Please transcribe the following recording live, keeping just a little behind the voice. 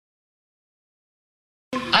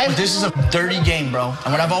This is a dirty game, bro.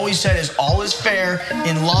 And what I've always said is all is fair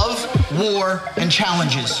in love, war, and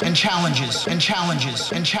challenges, and challenges, and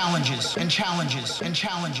challenges, and challenges, and challenges, and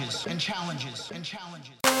challenges, and challenges, and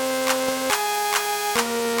challenges.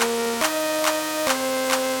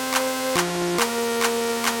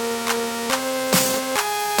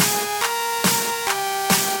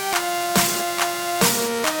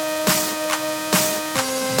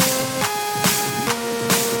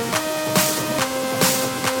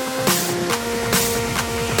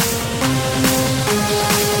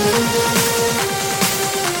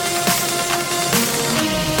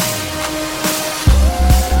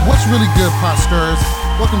 Really good, Posters.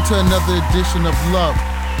 Welcome to another edition of Love,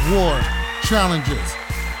 War, Challenges.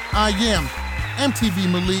 I am MTV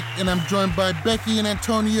Malik, and I'm joined by Becky and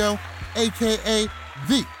Antonio, a.k.a.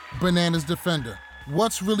 The Bananas Defender.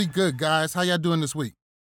 What's really good, guys? How y'all doing this week?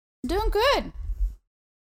 Doing good.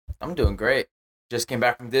 I'm doing great. Just came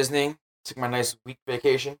back from Disney. Took my nice week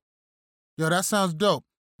vacation. Yo, that sounds dope.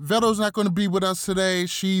 Veto's not going to be with us today.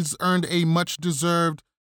 She's earned a much-deserved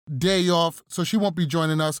day off, so she won't be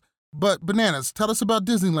joining us. But Bananas, tell us about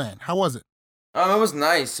Disneyland. How was it? It was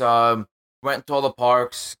nice. Went to all the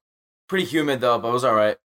parks. Pretty humid though, but it was all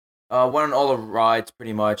right. Went on all the rides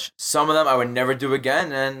pretty much. Some of them I would never do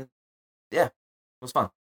again, and yeah, it was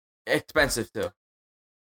fun. Expensive too.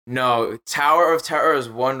 No, Tower of Terror is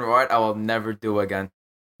one ride I will never do again.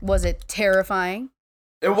 Was it terrifying?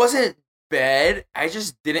 It wasn't bad. I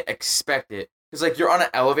just didn't expect it. Because, like, you're on an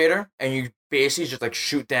elevator, and you basically just, like,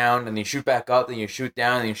 shoot down, and you shoot back up, then you shoot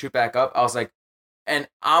down, and you shoot back up. I was like, and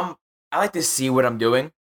I like to see what I'm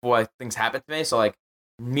doing before, like, things happen to me. So, like,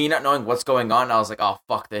 me not knowing what's going on, I was like, oh,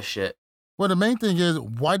 fuck this shit. Well, the main thing is,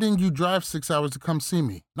 why didn't you drive 6 hours to come see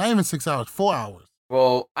me? Not even 6 hours, 4 hours.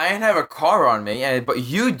 Well, I didn't have a car on me, but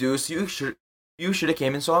you do, so you should have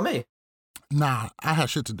came and saw me. Nah, I had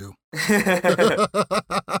shit to do.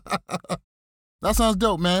 That sounds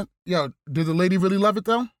dope, man. Yo, did the lady really love it,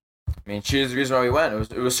 though? I mean, she was the reason why we went.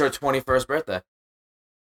 It was her 21st birthday.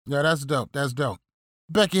 Yeah, that's dope. That's dope.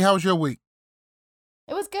 Becky, how was your week?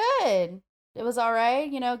 It was good. It was all right,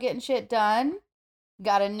 getting shit done.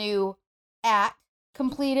 Got a new act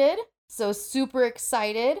completed, so super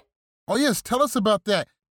excited. Oh, yes, tell us about that.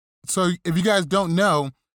 So if you guys don't know,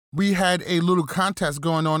 we had a little contest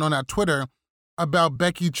going on our Twitter about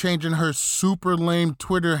Becky changing her super lame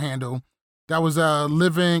Twitter handle. That was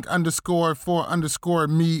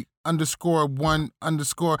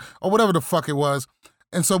living_for_me_1_ or whatever the fuck it was.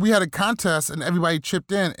 And so we had a contest and everybody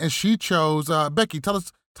chipped in and she chose Becky. Tell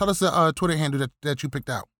us the Twitter handle that you picked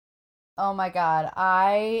out. Oh my God,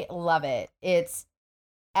 I love it. It's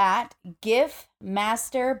at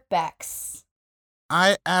GIFMasterBex.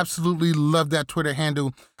 I absolutely love that Twitter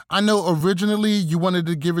handle. I know originally you wanted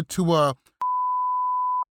to give it to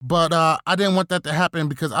but I didn't want that to happen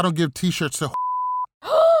because I don't give t-shirts to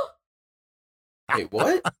Wait,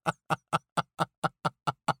 what?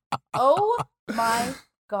 Oh my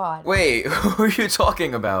God. Wait, who are you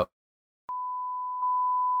talking about?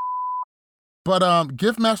 But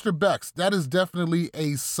Giftmaster Bex, that is definitely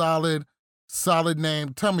a solid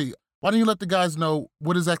name. Tell me, why don't you let the guys know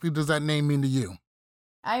what exactly does that name mean to you?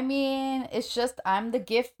 I mean, it's just I'm the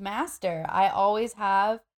gift master. I always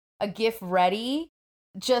have a gift ready.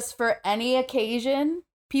 Just for any occasion.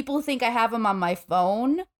 People think I have them on my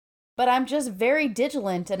phone, but I'm just very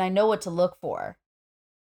vigilant and I know what to look for.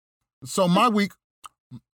 So my week...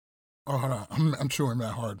 Oh, hold on. I'm chewing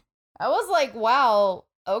that hard. I was like, wow,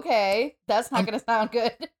 okay. That's not going to sound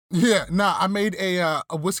good. Yeah, nah, I made a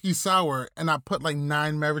whiskey sour and I put like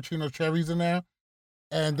 9 maraschino cherries in there.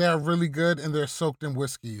 And they're really good and they're soaked in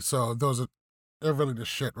whiskey. So they're really the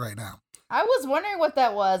shit right now. I was wondering what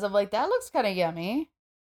that was. I'm like, that looks kind of yummy.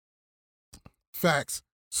 Facts.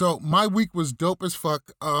 So my week was dope as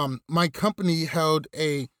fuck. My company held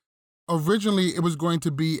originally it was going to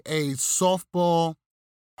be a softball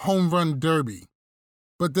home run derby.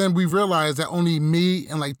 But then we realized that only me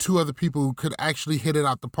and like 2 other people could actually hit it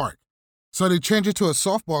out the park. So they changed it to a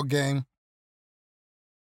softball game,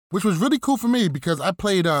 which was really cool for me because I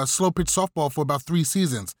played slow pitch softball for about 3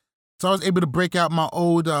 seasons. So I was able to break out my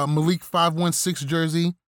old Malik 516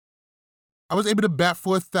 jersey. I was able to bat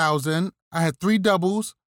for 1,000. I had 3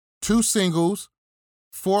 doubles, 2 singles,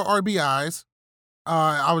 4 RBIs.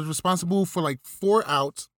 I was responsible for like 4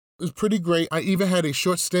 outs. It was pretty great. I even had a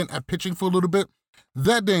short stint at pitching for a little bit.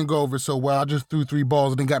 That didn't go over so well. I just threw 3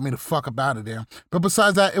 balls and then got me the fuck up out of there. But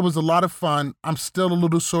besides that, it was a lot of fun. I'm still a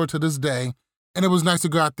little sore to this day. And it was nice to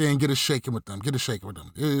go out there and get a shaking with them.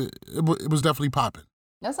 It was definitely popping.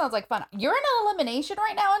 That sounds like fun. You're in an elimination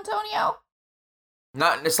right now, Antonio?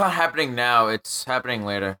 It's not happening now. It's happening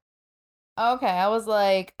later. Okay, I was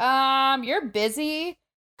like, you're busy.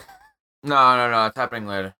 No. It's happening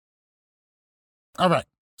later. All right.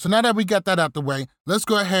 So now that we got that out the way, let's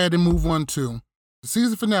go ahead and move on to the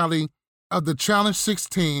season finale of the Challenge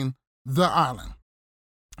 16, The Island.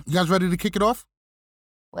 You guys ready to kick it off?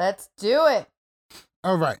 Let's do it.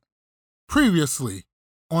 All right. Previously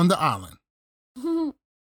on The Island.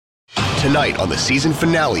 Tonight on the season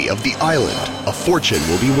finale of The Island, a fortune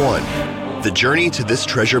will be won. The journey to this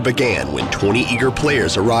treasure began when 20 eager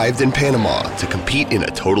players arrived in Panama to compete in a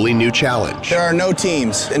totally new challenge. There are no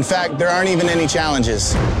teams. In fact, there aren't even any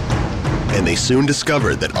challenges. And they soon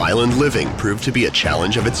discovered that island living proved to be a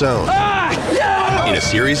challenge of its own. In a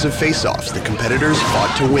series of face-offs, the competitors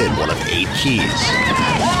fought to win one of 8 keys.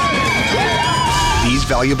 These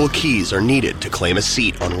valuable keys are needed to claim a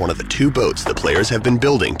seat on one of the 2 boats the players have been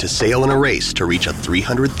building to sail in a race to reach a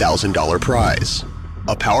 $300,000 prize.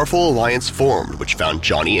 A powerful alliance formed which found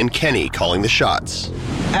Johnny and Kenny calling the shots.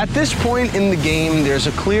 At this point in the game, there's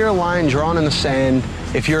a clear line drawn in the sand.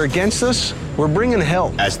 If you're against us, we're bringing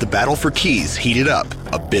hell. As the battle for keys heated up,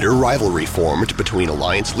 a bitter rivalry formed between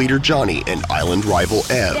alliance leader Johnny and island rival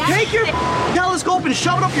Ev. Take your telescope and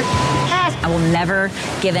shove it up your ass. I will never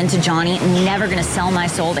give in to Johnny. I'm never gonna sell my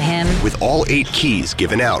soul to him. With all 8 keys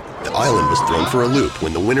given out, the island was thrown for a loop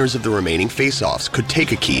when the winners of the remaining face-offs could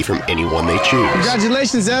take a key from anyone they choose.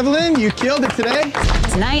 Congratulations, Evelyn. You killed it today.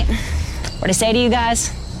 Tonight, what I say to you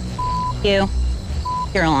guys, you,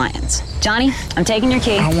 your alliance. Johnny, I'm taking your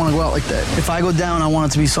key. I don't want to go out like that. If I go down, I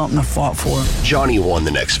want it to be something I fought for. Johnny won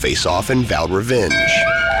the next face-off and vowed revenge.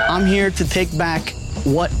 I'm here to take back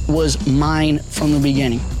what was mine from the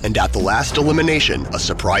beginning. And at the last elimination, a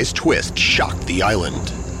surprise twist shocked the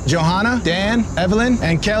island. Johanna, Dan, Evelyn,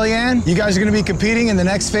 and Kellyanne, you guys are going to be competing in the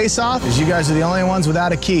next face-off because you guys are the only ones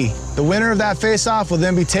without a key. The winner of that face-off will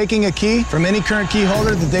then be taking a key from any current key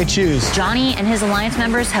holder that they choose. Johnny and his alliance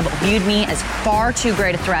members have viewed me as far too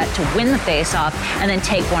great a threat to win the face-off and then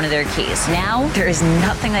take one of their keys. Now, there is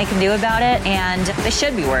nothing they can do about it, and they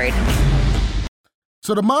should be worried.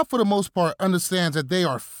 So the mob, for the most part, understands that they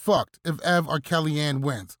are fucked if Ev or Kellyanne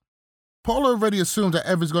wins. Paula already assumes that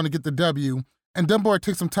Ev is going to get the W, and Dunbar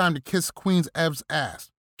takes some time to kiss Queen's Ev's ass.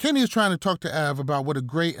 Kenny is trying to talk to Ev about what a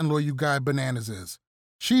great and loyal guy Bananas is.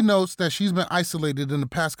 She notes that she's been isolated in the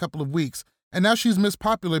past couple of weeks, and now she's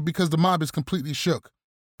mispopular because the mob is completely shook.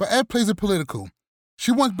 But Ev plays it political.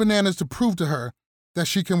 She wants Bananas to prove to her that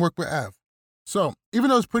she can work with Ev. So, even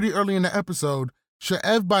though it's pretty early in the episode, should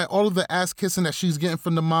Ev buy all of the ass kissing that she's getting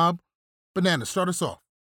from the mob? Bananas, start us off.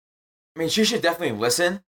 I mean, she should definitely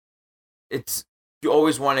listen. You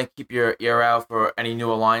always want to keep your ear out for any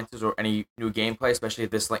new alliances or any new gameplay, especially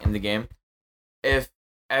this late in the game.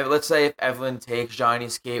 Let's say if Evelyn takes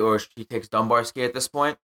Johnny's key or she takes Dunbar's key at this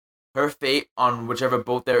point, her fate on whichever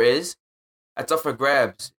boat there is, that's up for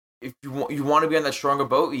grabs. If you want to be on that stronger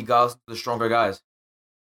boat, you gotta listen to the stronger guys.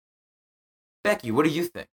 Becky, what do you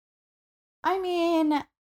think? I mean,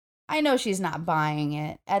 I know she's not buying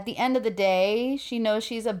it. At the end of the day, she knows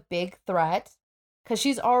she's a big threat because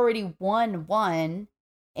she's already won one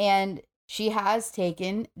and she has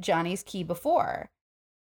taken Johnny's key before.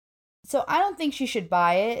 So I don't think she should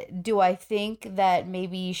buy it. Do I think that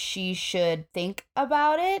maybe she should think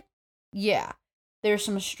about it? Yeah. There's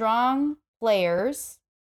some strong players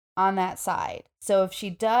on that side. So if she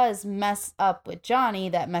does mess up with Johnny,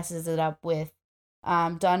 that messes it up with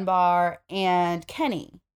Dunbar and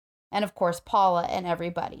Kenny. And of course, Paula and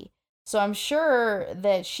everybody. So I'm sure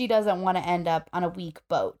that she doesn't want to end up on a weak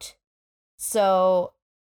boat. So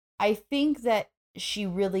I think that she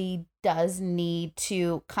really does need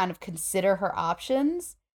to kind of consider her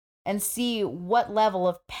options and see what level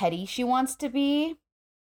of petty she wants to be.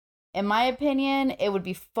 In my opinion, it would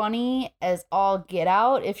be funny as all get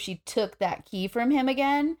out if she took that key from him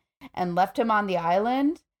again and left him on the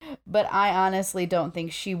island. But I honestly don't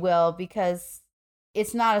think she will because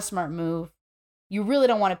it's not a smart move. You really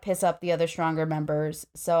don't want to piss up the other stronger members.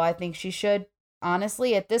 So I think she should,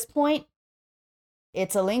 honestly, at this point,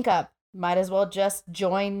 it's a link up. Might as well just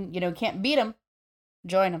join, can't beat them.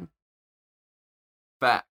 Join them.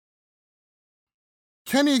 Fact.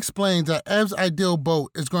 Kenny explains that Ev's ideal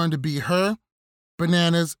boat is going to be her,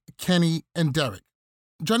 Bananas, Kenny, and Derek.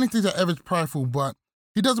 Johnny thinks that Ev is prideful, but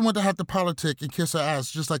he doesn't want to have to politic and kiss her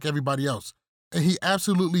ass just like everybody else, and he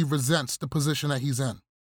absolutely resents the position that he's in.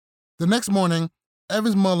 The next morning, Ev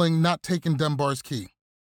is mulling not taking Dunbar's key.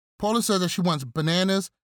 Paula says that she wants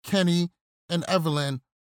Bananas, Kenny, and Evelyn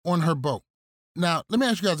on her boat. Now, let me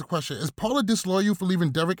ask you guys a question. Is Paula disloyal for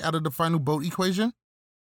leaving Derek out of the final boat equation?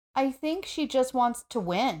 I think she just wants to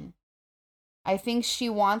win. I think she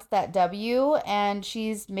wants that W, and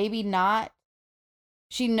she's maybe not.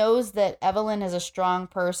 She knows that Evelyn is a strong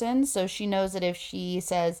person, so she knows that if she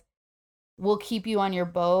says, we'll keep you on your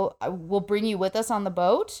boat, we'll bring you with us on the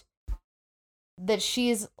boat, that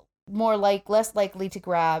she's less likely to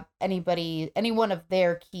grab any one of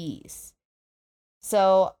their keys.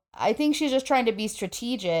 So I think she's just trying to be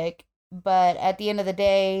strategic, but at the end of the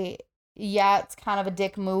day, yeah, it's kind of a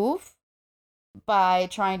dick move by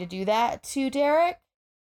trying to do that to Derek,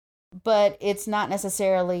 but it's not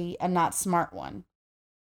necessarily a not smart one.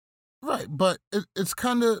 Right, but it's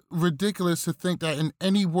kind of ridiculous to think that in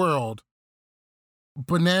any world,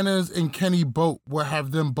 Bananas and Kenny boat will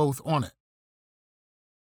have them both on it.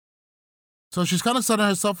 So she's kind of setting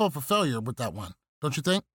herself up for failure with that one, don't you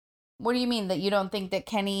think? What do you mean, that you don't think that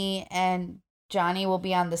Kenny and Johnny will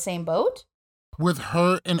be on the same boat? With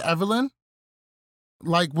her and Evelyn?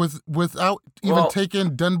 Like without even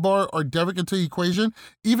taking Dunbar or Derek into the equation?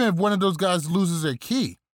 Even if one of those guys loses their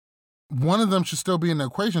key, one of them should still be in the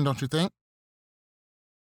equation, don't you think?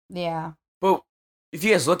 Yeah. But if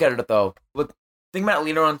you guys look at it, though, think about it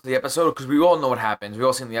later on to the episode, because we all know what happens. We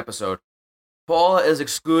all seen the episode. Paula is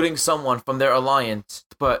excluding someone from their alliance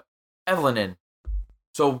to put Evelyn in.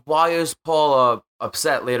 So why is Paula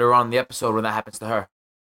upset later on in the episode when that happens to her?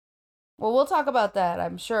 Well, we'll talk about that,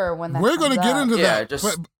 I'm sure, when that We're going to get into that.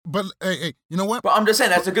 Just, but hey, you know what? But I'm just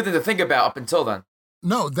saying that's a good thing to think about up until then.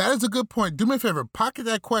 No, that is a good point. Do me a favor. Pocket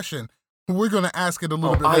that question. We're going to ask it a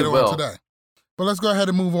little bit later on today. But let's go ahead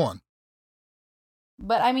and move on.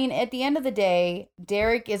 But, I mean, at the end of the day,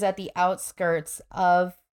 Derek is at the outskirts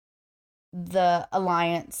of the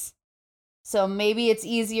alliance. So maybe it's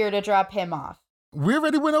easier to drop him off. We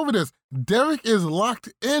already went over this. Derek is locked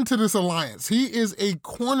into this alliance. He is a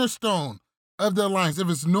cornerstone of the alliance. If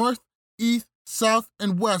it's north, east, south,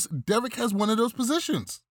 and west, Derek has one of those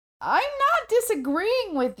positions. I'm not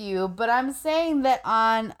disagreeing with you, but I'm saying that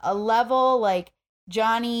on a level like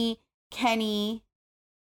Johnny, Kenny,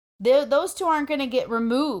 those two aren't going to get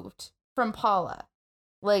removed from Paula.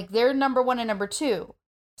 Like, they're number 1 and number 2.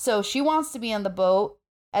 So she wants to be on the boat.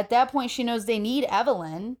 At that point, she knows they need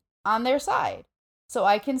Evelyn on their side. So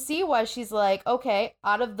I can see why she's like, okay,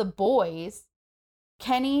 out of the boys,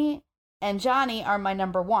 Kenny and Johnny are my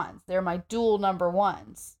number 1s. They're my dual number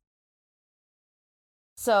 1s.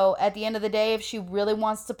 So at the end of the day, if she really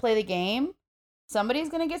wants to play the game, somebody's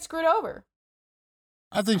going to get screwed over.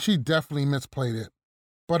 I think she definitely misplayed it.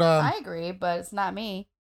 But I agree, but it's not me.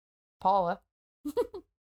 Paula.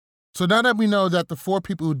 So now that we know that the 4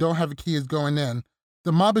 people who don't have a key is going in,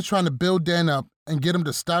 the mob is trying to build Dan up and get him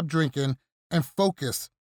to stop drinking and focus,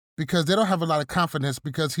 because they don't have a lot of confidence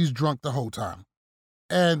because he's drunk the whole time.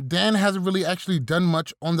 And Dan hasn't really actually done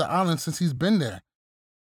much on the island since he's been there.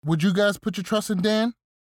 Would you guys put your trust in Dan?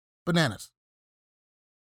 Bananas.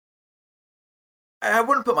 I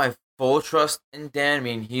wouldn't put my full trust in Dan. I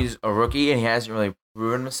mean, he's a rookie and he hasn't really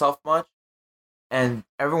proven himself much. And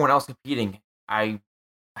everyone else competing,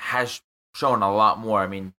 has shown a lot more. I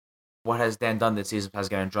mean, what has Dan done this season besides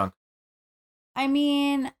getting drunk? I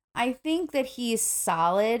mean, I think that he's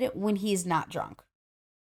solid when he's not drunk.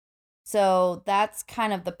 So that's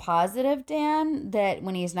kind of the positive, Dan, that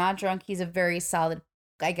when he's not drunk, he's a very solid,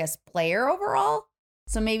 I guess, player overall.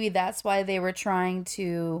 So maybe that's why they were trying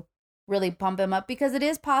to really pump him up, because it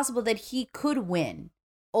is possible that he could win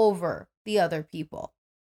over the other people.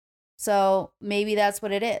 So maybe that's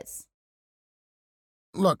what it is.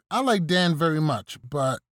 Look, I like Dan very much,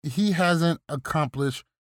 but he hasn't accomplished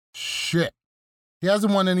shit. He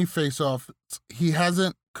hasn't won any face-offs. He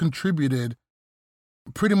hasn't contributed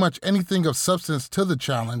pretty much anything of substance to the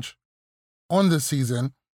challenge on this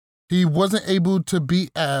season. He wasn't able to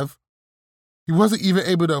beat Ev. He wasn't even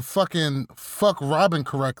able to fucking fuck Robin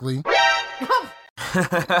correctly.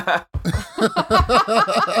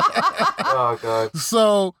 Oh, God.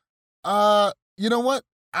 So, you know what?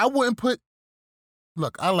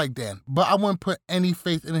 Look, I like Dan, but I wouldn't put any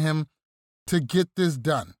faith in him to get this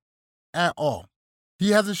done at all.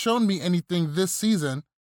 He hasn't shown me anything this season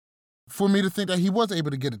for me to think that he was able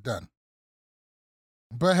to get it done.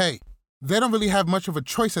 But hey, they don't really have much of a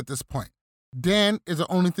choice at this point. Dan is the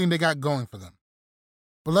only thing they got going for them.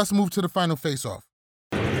 But let's move to the final face-off.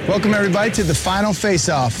 Welcome, everybody, to the final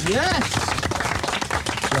face-off. Yes!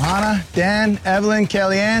 Johanna, Dan, Evelyn,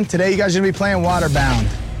 Kellyanne, today you guys are going to be playing Waterbound.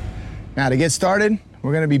 Now, to get started,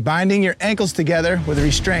 we're going to be binding your ankles together with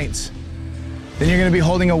restraints. Then you're going to be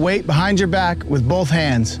holding a weight behind your back with both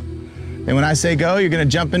hands. Then when I say go, you're going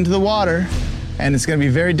to jump into the water, and it's going to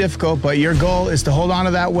be very difficult, but your goal is to hold on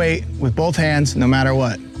to that weight with both hands no matter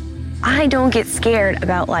what. I don't get scared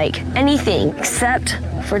about like anything except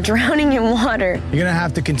for drowning in water. You're gonna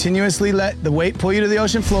have to continuously let the weight pull you to the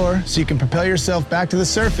ocean floor so you can propel yourself back to the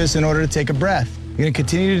surface in order to take a breath. You're gonna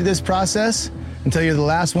continue to do this process until you're the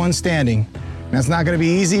last one standing. Now, it's not gonna be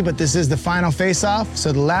easy, but this is the final face-off,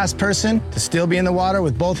 so the last person to still be in the water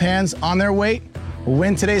with both hands on their weight will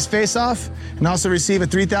win today's face-off and also receive a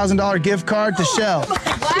 $3,000 gift card to Shell.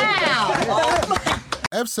 Wow.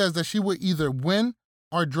 Ev says that she would either win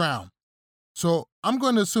or drown. So I'm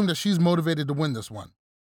going to assume that she's motivated to win this one.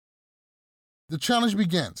 The challenge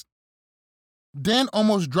begins. Dan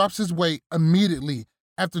almost drops his weight immediately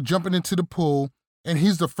after jumping into the pool, and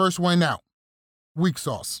he's the first one out. Weak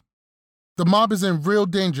sauce. The mob is in real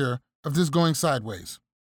danger of this going sideways.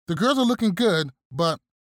 The girls are looking good, but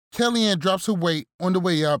Kellyanne drops her weight on the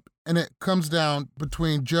way up, and it comes down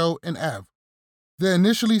between Joe and Ev. They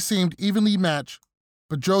initially seemed evenly matched,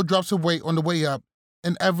 but Joe drops her weight on the way up,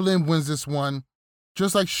 and Evelyn wins this one,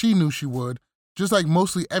 just like she knew she would, just like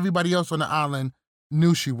mostly everybody else on the island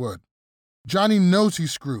knew she would. Johnny knows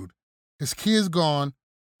he's screwed. His key is gone,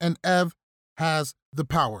 and Ev has the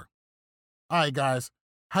power. All right, guys,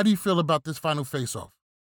 how do you feel about this final face-off?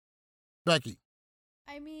 Becky.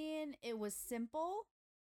 I mean, it was simple,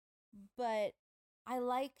 but I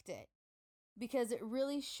liked it because it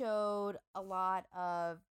really showed a lot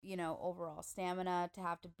of, overall stamina to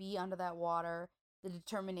have to be under that water, the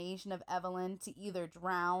determination of Evelyn to either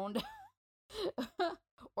drown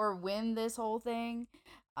or win this whole thing.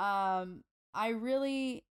 I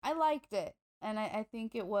liked it, and I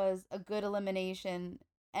think it was a good elimination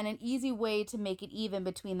and an easy way to make it even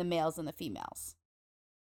between the males and the females.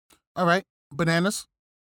 All right, Bananas?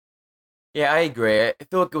 Yeah, I agree. I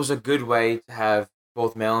feel like it was a good way to have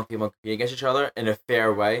both male and female compete against each other in a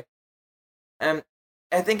fair way. And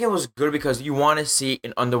I think it was good because you want to see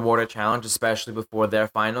an underwater challenge, especially before their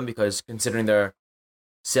final, because considering they're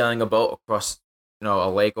sailing a boat across, a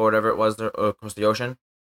lake or whatever it was, or across the ocean.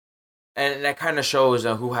 And that kind of shows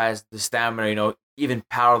who has the stamina, even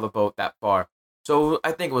power the boat that far. So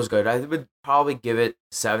I think it was good. I would probably give it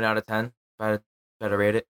 7 out of 10 if I had to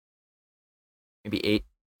rate it. Maybe 8.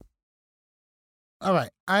 All right.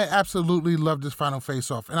 I absolutely love this final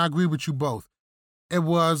face-off, and I agree with you both. It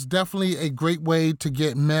was definitely a great way to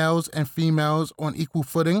get males and females on equal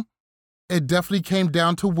footing. It definitely came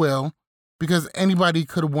down to will, because anybody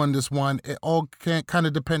could have won this one. It all kind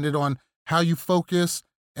of depended on how you focus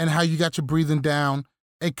and how you got your breathing down.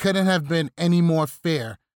 It couldn't have been any more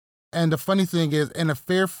fair. And the funny thing is, in a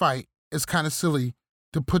fair fight, it's kind of silly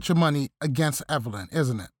to put your money against Evelyn,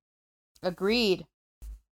 isn't it? Agreed.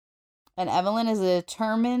 And Evelyn is a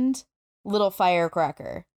determined little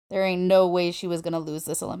firecracker. There ain't no way she was going to lose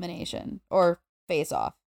this elimination or face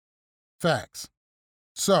off. Facts.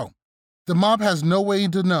 So, the mob has no way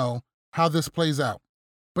to know how this plays out.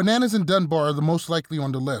 Bananas and Dunbar are the most likely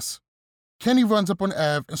on the list. Kenny runs up on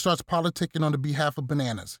Ev and starts politicking on the behalf of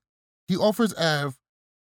Bananas. He offers Ev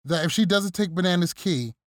that if she doesn't take Bananas'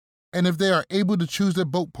 key, and if they are able to choose their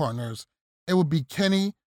boat partners, it would be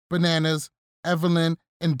Kenny, Bananas, Evelyn,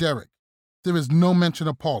 and Derek. There is no mention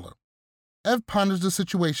of Paula. Ev ponders the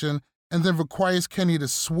situation and then requires Kenny to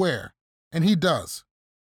swear, and he does.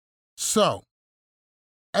 So,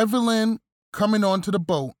 Evelyn coming onto the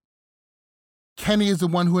boat, Kenny is the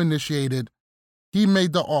one who initiated. He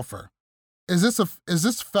made the offer. Is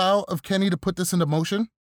this foul of Kenny to put this into motion?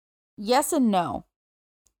 Yes and no.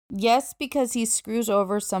 Yes, because he screws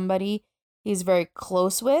over somebody he's very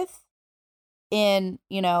close with in,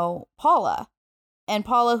 Paula. And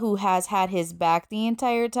Paula, who has had his back the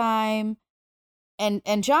entire time.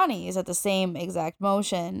 And Johnny is at the same exact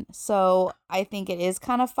motion. So I think it is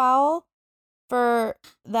kind of foul for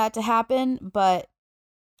that to happen. But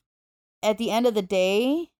at the end of the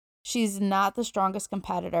day, she's not the strongest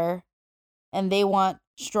competitor. And they want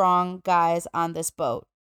strong guys on this boat.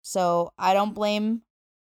 So I don't blame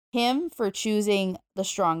him for choosing the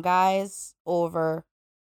strong guys over,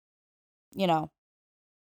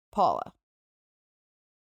 Paula.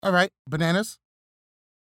 All right, Bananas?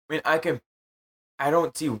 I mean, I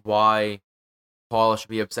don't see why Paula should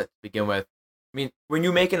be upset to begin with. I mean, when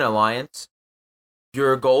you make an alliance,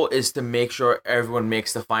 your goal is to make sure everyone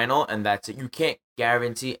makes the final, and that's it. You can't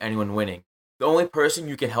guarantee anyone winning. The only person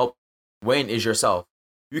you can help win is yourself.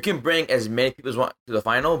 You can bring as many people as want to the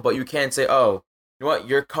final, but you can't say, oh, you know what,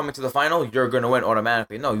 you're coming to the final, you're going to win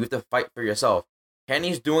automatically. No, you have to fight for yourself.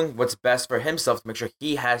 Kenny's doing what's best for himself to make sure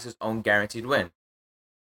he has his own guaranteed win.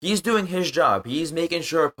 He's doing his job. He's making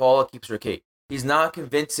sure Paula keeps her key. He's not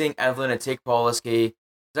convincing Evelyn to take Paula's key.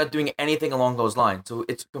 He's not doing anything along those lines. So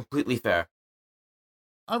it's completely fair.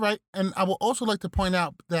 All right. And I would also like to point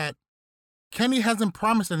out that Kenny hasn't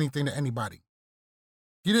promised anything to anybody.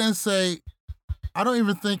 He didn't say, I don't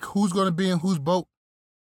even think who's going to be in whose boat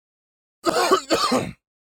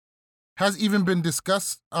has even been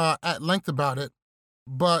discussed at length about it.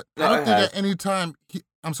 But No, I don't it think has. at any time,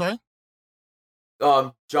 I'm sorry?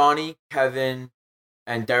 Johnny, Kevin,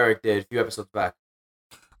 and Derek did a few episodes back.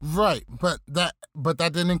 Right, but that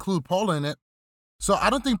didn't include Paula in it. So I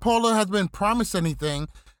don't think Paula has been promised anything,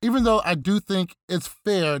 even though I do think it's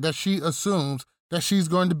fair that she assumes that she's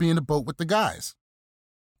going to be in the boat with the guys.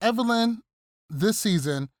 Evelyn, this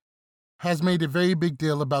season, has made a very big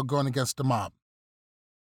deal about going against the mob.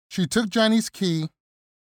 She took Johnny's key.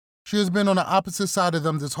 She has been on the opposite side of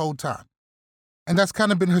them this whole time. And that's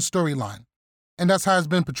kind of been her storyline. And that's how it's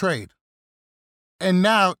been portrayed. And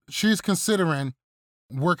now she's considering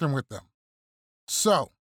working with them.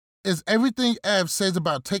 So, is everything Ev says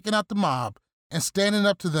about taking out the mob and standing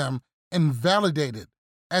up to them invalidated,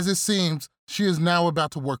 as it seems she is now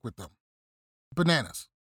about to work with them? Bananas.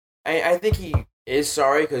 I think he is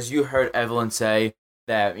sorry because you heard Evelyn say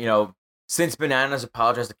that, since Bananas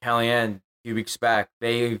apologized to Kellyanne a few weeks back,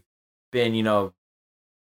 they've been,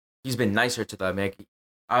 he's been nicer to them. Like,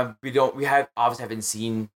 we obviously haven't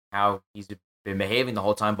seen how he's been behaving the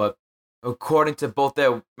whole time, but according to both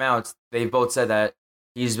their mouths, they both said that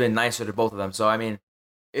he's been nicer to both of them. So, I mean,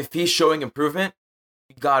 if he's showing improvement,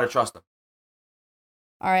 you gotta trust him.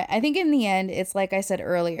 All right. I think in the end, it's like I said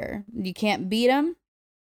earlier, you can't beat him,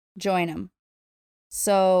 join him.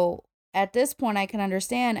 So at this point, I can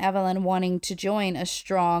understand Evelyn wanting to join a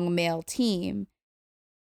strong male team.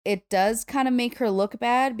 It does kind of make her look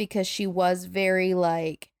bad because she was very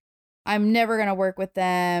like, I'm never going to work with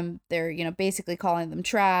them. They're, basically calling them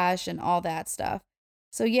trash and all that stuff.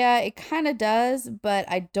 So yeah, it kind of does, but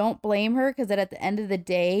I don't blame her because at the end of the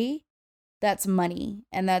day, that's money,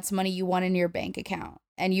 and that's money you want in your bank account,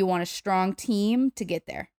 and you want a strong team to get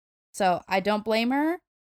there. So I don't blame her,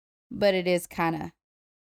 but it is kind of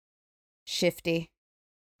shifty.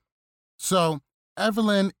 So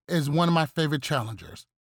Evelyn is one of my favorite challengers.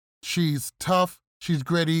 She's tough, she's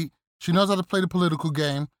gritty, she knows how to play the political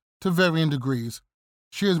game to varying degrees.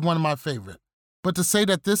 She is one of my favorite. But to say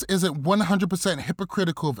that this isn't 100%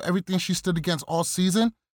 hypocritical of everything she stood against all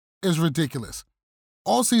season is ridiculous.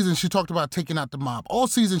 All season, she talked about taking out the mob. All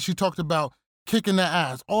season, she talked about kicking their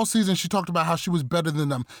ass. All season, she talked about how she was better than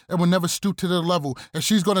them and would never stoop to their level, and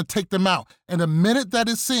she's going to take them out. And the minute that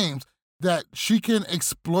it seems that she can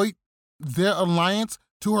exploit their alliance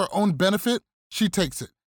to her own benefit, she takes it.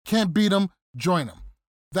 Can't beat them, join them.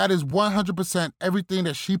 That is 100% everything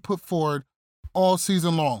that she put forward all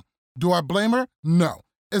season long. Do I blame her? No.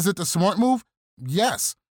 Is it the smart move?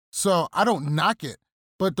 Yes. So I don't knock it.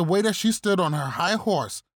 But the way that she stood on her high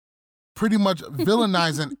horse, pretty much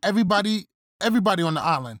villainizing everybody on the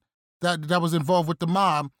island that was involved with the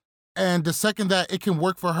mob, and the second that it can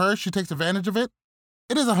work for her, she takes advantage of it,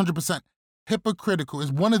 it is 100% hypocritical.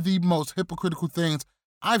 It's one of the most hypocritical things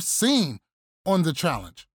I've seen on the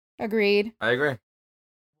challenge. Agreed. I agree.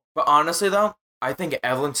 But honestly, though, I think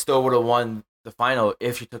Evelyn still would have won the final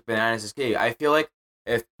if she took Bananas' key. I feel like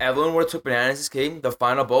if Evelyn would have took Bananas' key, the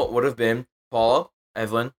final vote would have been Paula,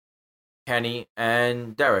 Evelyn, Kenny,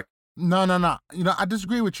 and Derek. No. I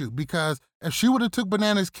disagree with you because if she would have took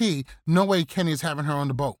Bananas' key, no way Kenny is having her on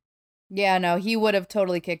the boat. Yeah, no, he would have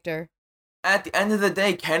totally kicked her. At the end of the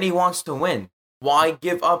day, Kenny wants to win. Why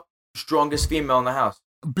give up strongest female in the house?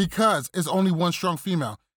 Because it's only one strong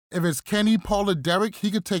female. If it's Kenny, Paula, Derek,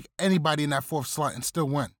 he could take anybody in that fourth slot and still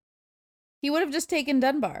win. He would have just taken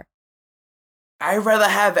Dunbar. I'd rather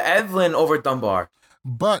have Evelyn over Dunbar.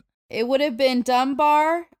 But it would have been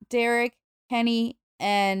Dunbar, Derek, Kenny,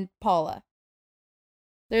 and Paula.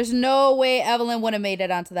 There's no way Evelyn would have made it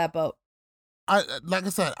onto that boat. Like I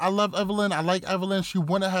said, I love Evelyn. I like Evelyn. She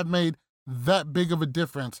wouldn't have made that big of a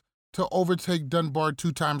difference to overtake Dunbar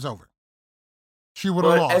 2 times over. She would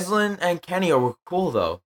have lost. Evelyn and Kenny were cool,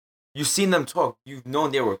 though. You've seen them talk. You've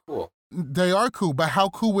known they were cool. They are cool, but how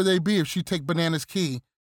cool would they be if she take Bananas' key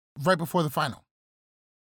right before the final?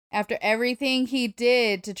 After everything he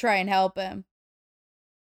did to try and help him.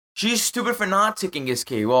 She's stupid for not taking his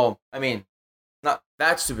key. Well, I mean, not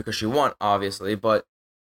that stupid because she won, obviously, but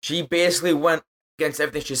she basically went against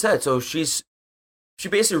everything she said. So she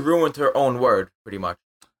basically ruined her own word, pretty much.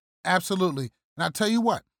 Absolutely. And I'll tell you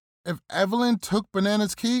what, if Evelyn took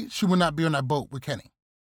Bananas' key, she would not be on that boat with Kenny.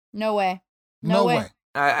 No way. No way.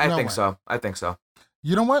 I No think way. so. I think so.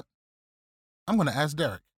 You know what? I'm going to ask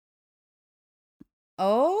Derek.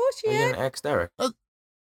 Oh, How you shit. gonna ex Derek?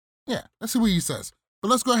 Yeah, let's see what he says. But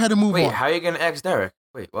let's go ahead and move Wait, on. how are you gonna ex Derek?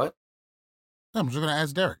 Wait, what? I'm just going to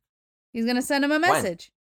ask Derek. He's going to send him a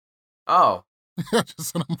message. Oh. I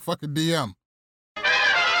just sent him a fucking DM.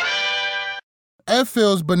 Ev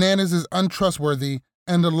feels Bananas is untrustworthy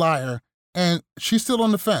and a liar, and she's still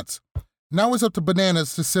on the fence. Now it's up to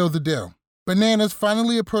Bananas to seal the deal. Bananas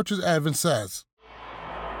finally approaches Ev and says,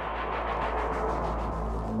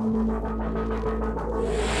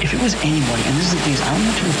 If it was anybody, and this is the thing, I don't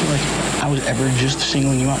want you to feel like I was ever just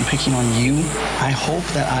singling you out and picking on you. I hope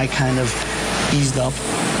that I kind of eased up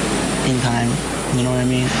in time, you know what I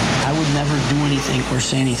mean? I would never do anything or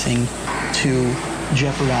say anything to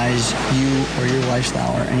jeopardize you or your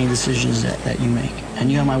lifestyle or any decisions that you make.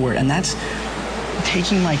 And you have my word, and that's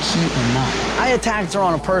taking my key or not. I attacked her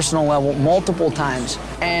on a personal level multiple times,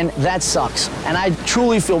 and that sucks. And I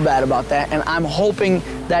truly feel bad about that, and I'm hoping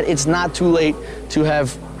that it's not too late to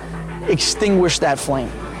have extinguished that flame.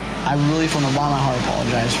 I really, from the bottom of my heart,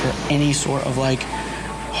 apologize for any sort of like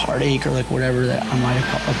heartache or like whatever that I might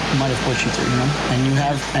have put you through, you know?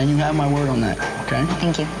 And you have my word on that, okay?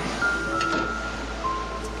 Thank you.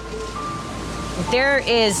 There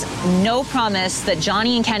is no promise that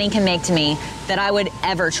Johnny and Kenny can make to me that I would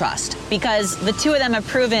ever trust, because the two of them have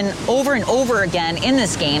proven over and over again in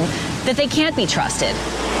this game that they can't be trusted.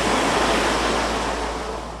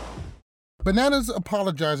 Bananas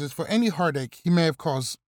apologizes for any heartache he may have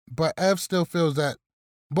caused, but Ev still feels that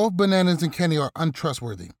both Bananas and Kenny are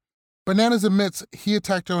untrustworthy. Bananas admits he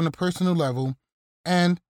attacked her on a personal level,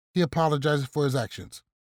 and he apologizes for his actions.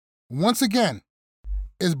 Once again,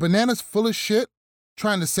 is Bananas full of shit,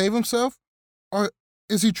 trying to save himself? Or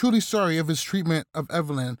is he truly sorry of his treatment of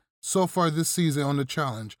Evelyn so far this season on the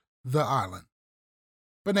challenge, The Island?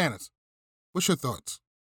 Bananas, what's your thoughts?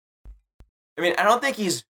 I mean, I don't think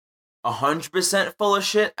he's 100% full of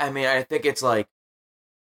shit. I mean, I think it's like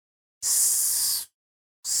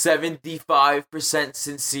 75%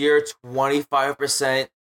 sincere, 25%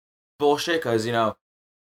 bullshit, because, you know,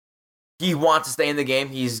 he wants to stay in the game.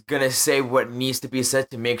 He's going to say what needs to be said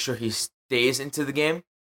to make sure he stays into the game.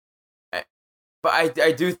 But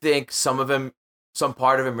I do think some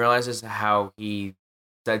part of him realizes how he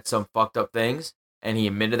said some fucked up things, and he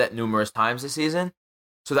admitted that numerous times this season.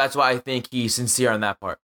 So that's why I think he's sincere on that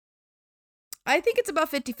part. I think it's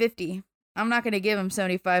about 50-50. I'm not going to give him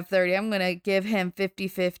 75-30. I'm going to give him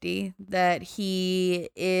 50-50 that he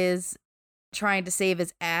is trying to save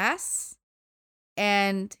his ass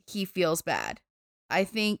and he feels bad. I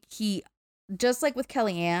think he, just like with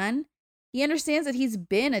Kellyanne, he understands that he's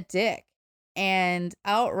been a dick and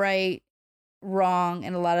outright wrong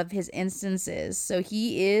in a lot of his instances. So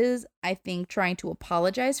he is, I think, trying to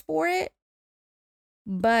apologize for it.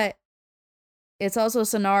 But it's also a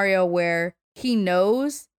scenario where he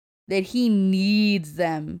knows that he needs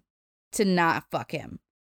them to not fuck him.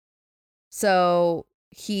 So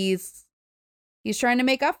he's trying to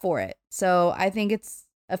make up for it. So I think it's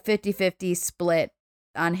a 50-50 split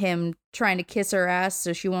on him trying to kiss her ass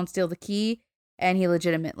so she won't steal the key, and he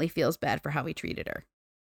legitimately feels bad for how he treated her.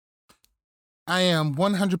 I am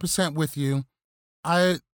 100% with you.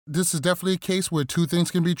 This is definitely a case where two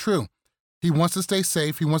things can be true. He wants to stay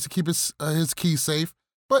safe. He wants to keep his key safe,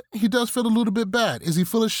 but he does feel a little bit bad. Is he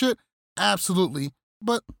full of shit? Absolutely,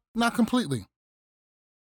 but not completely.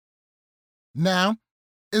 Now,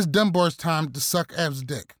 it's Dunbar's time to suck Ev's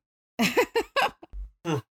dick.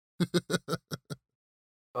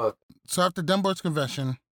 So after Dunbar's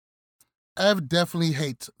confession, Ev definitely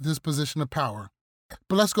hates this position of power.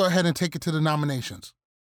 But let's go ahead and take it to the nominations.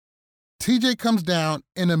 TJ comes down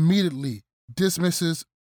and immediately dismisses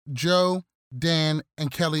Joe, Dan,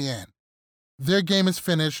 and Kellyanne. Their game is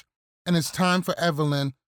finished, and it's time for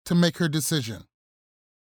Evelyn to make her decision.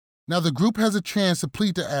 Now the group has a chance to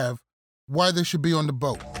plead to Ev why they should be on the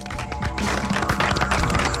boat.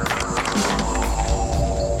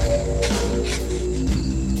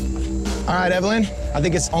 All right, Evelyn, I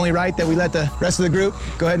think it's only right that we let the rest of the group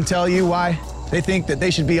go ahead and tell you why they think that they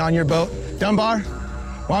should be on your boat. Dunbar,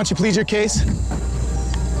 why don't you plead your case?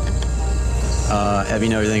 Ev, you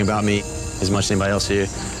know everything about me as much as anybody else here.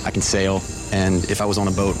 I can sail, and if I was on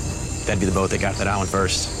a boat, that'd be the boat that got to that island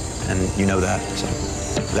first, and you know that. So,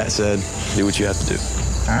 that said, do what you have to do.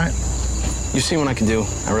 All right. You've seen what I can do.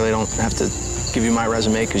 I really don't have to give you my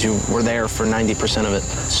resume because you were there for 90% of it.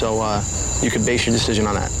 So you could base your decision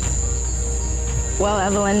on that. Well,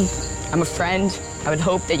 Evelyn, I'm a friend. I would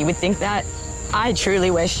hope that you would think that. I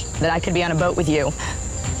truly wish that I could be on a boat with you,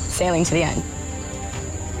 sailing to the end.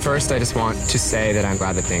 First, I just want to say that I'm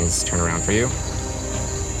glad that things turn around for you.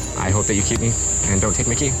 I hope that you keep me and don't take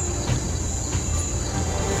my key.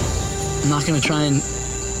 I'm not going to try and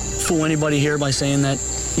fool anybody here by saying that,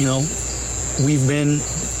 you know, we've been,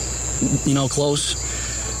 you know, close.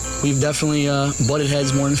 We've definitely butted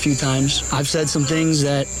heads more than a few times. I've said some things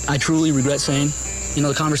that I truly regret saying. You know,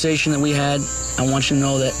 the conversation that we had, I want you to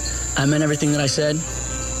know that I meant everything that I said,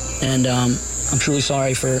 and I'm truly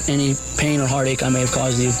sorry for any pain or heartache I may have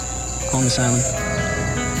caused you on this island.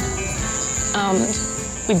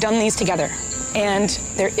 We've done these together, and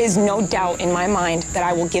there is no doubt in my mind that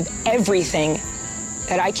I will give everything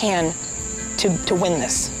that I can to win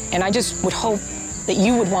this. And I just would hope that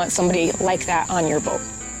you would want somebody like that on your boat.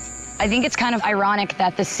 I think it's kind of ironic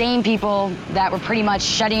that the same people that were pretty much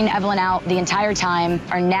shutting Evelyn out the entire time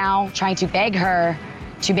are now trying to beg her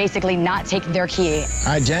to basically not take their key.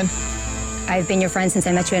 All right, Jen. I've been your friend since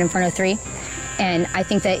I met you at Inferno 3, and I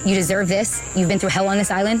think that you deserve this. You've been through hell on this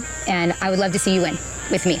island, and I would love to see you win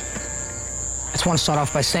with me. I just want to start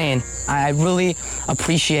off by saying I really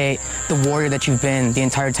appreciate the warrior that you've been the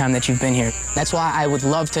entire time that you've been here. That's why I would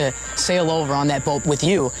love to sail over on that boat with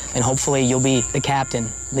you, and hopefully you'll be the captain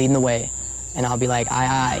leading the way, and I'll be like, aye,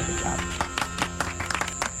 aye.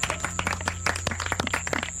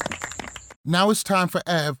 Now it's time for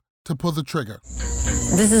Ev to pull the trigger.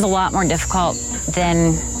 This is a lot more difficult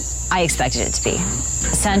than I expected it to be.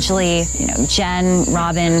 Essentially, you know, Jen,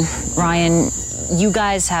 Robin, Ryan, you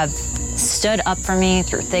guys have stood up for me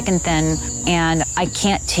through thick and thin, and I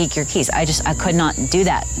can't take your keys. I could not do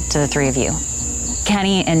that to the three of you.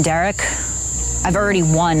 Kenny and Derek, I've already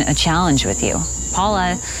won a challenge with you.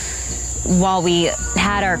 Paula, while we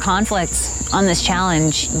had our conflicts on this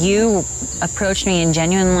challenge, you approached me and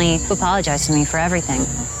genuinely apologized to me for everything.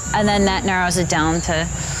 And then that narrows it down to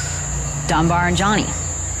Dunbar and Johnny.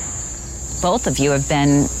 Both of you have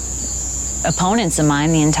been opponents of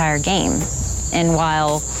mine the entire game. And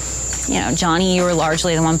while, you know, Johnny, you were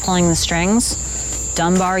largely the one pulling the strings,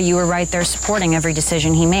 Dunbar, you were right there supporting every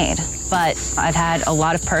decision he made. But I've had a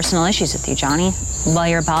lot of personal issues with you, Johnny. While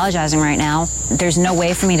you're apologizing right now, there's no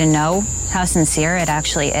way for me to know how sincere it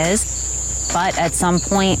actually is. But at some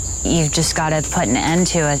point, you've just got to put an end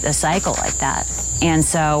to a cycle like that. And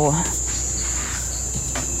so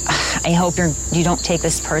I hope you don't take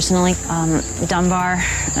this personally. Dunbar,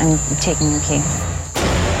 I'm taking your key.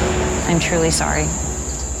 I'm truly sorry.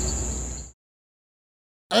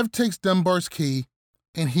 Ev takes Dunbar's key,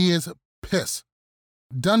 and he is pissed.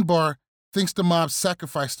 Dunbar thinks the mob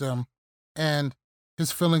sacrificed him, and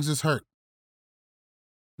his feelings is hurt.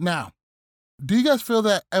 Now, do you guys feel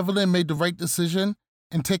that Evelyn made the right decision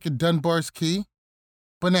in taking Dunbar's key?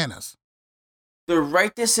 Bananas. The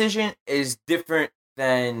right decision is different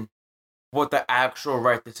than what the actual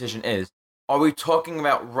right decision is. Are we talking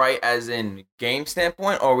about right as in game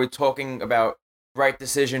standpoint, or are we talking about right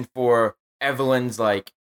decision for Evelyn's,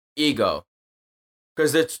 like, ego?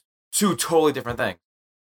 Because it's two totally different things.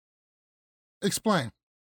 Explain.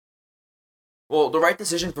 Well, the right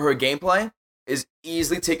decision for her gameplay is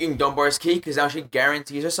easily taking Dunbar's key because now she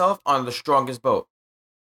guarantees herself on the strongest boat.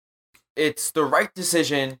 It's the right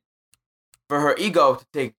decision for her ego to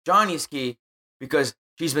take Johnny's key because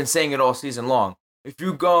she's been saying it all season long. If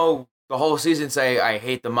you go the whole season say, I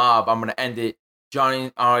hate the mob, I'm going to end it,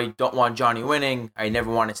 Johnny, I don't want Johnny winning, I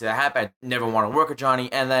never want to see that happen, I never want to work with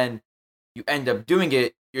Johnny, and then you end up doing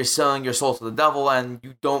it, you're selling your soul to the devil and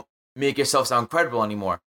you don't make yourself sound credible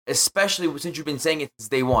anymore. Especially since you've been saying it since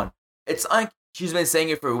day one. It's like she's been saying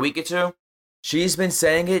it for a week or two. She's been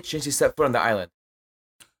saying it since she stepped foot on the island.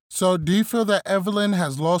 So do you feel that Evelyn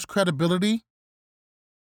has lost credibility?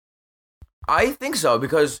 I think so,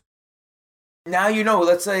 because now you know,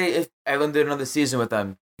 let's say if Evelyn did another season with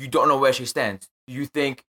them, you don't know where she stands. Do you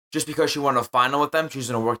think just because she won a final with them, she's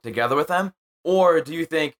going to work together with them? Or do you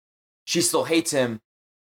think she still hates him,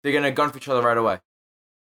 they're going to gun for each other right away?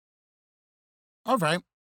 All right.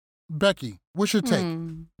 Becky, what's your take?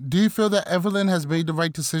 Do you feel that Evelyn has made the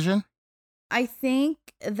right decision? I think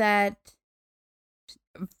that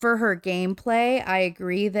for her gameplay, I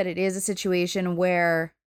agree that it is a situation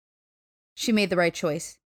where she made the right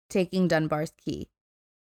choice, taking Dunbar's key,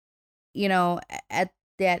 you know, at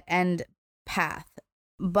that end path.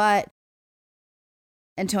 But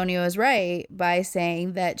Antonio is right by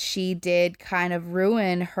saying that she did kind of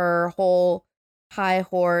ruin her whole high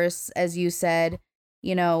horse, as you said,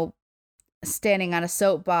 you know, standing on a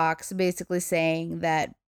soapbox, basically saying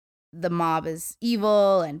that the mob is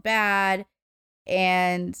evil and bad,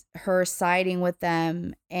 and her siding with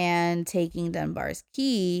them and taking Dunbar's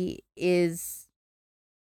key is,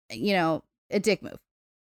 you know, a dick move.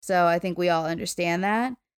 So I think we all understand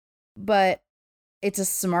that, but it's a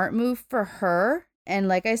smart move for her. And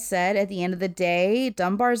like I said, at the end of the day,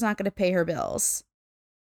 Dunbar's not going to pay her bills.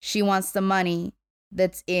 She wants the money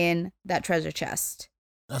that's in that treasure chest.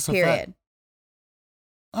 That's a period. fact.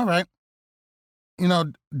 All right. you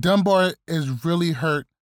know, Dunbar is really hurt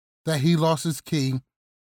that he lost his key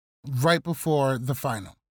right before the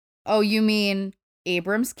final. Oh, you mean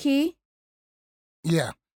Abrams' key?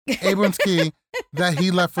 Yeah. Abrams' key that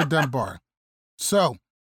he left for Dunbar. So.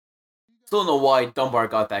 Still don't know why Dunbar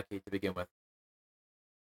got that key to begin with.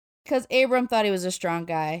 Because Abram thought he was a strong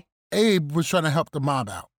guy. Abe was trying to help the mob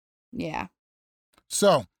out. Yeah.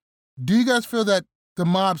 So, do you guys feel that the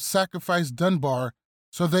mob sacrificed Dunbar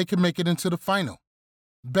so they can make it into the final?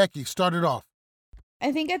 Becky, start it off.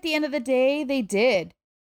 I think at the end of the day, they did.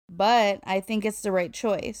 But I think it's the right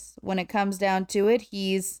choice. When it comes down to it,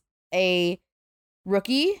 he's a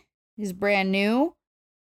rookie. He's brand new.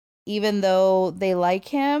 Even though they like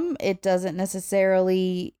him, it doesn't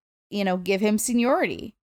necessarily, give him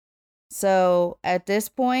seniority. So at this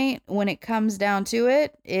point, when it comes down to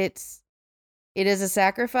it, it is a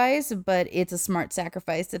sacrifice, but it's a smart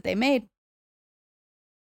sacrifice that they made.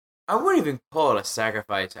 I wouldn't even call it a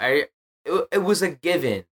sacrifice. It was a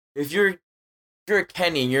given. If you're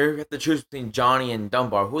Kenny and you have to choose between Johnny and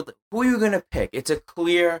Dunbar, who are you gonna pick? It's a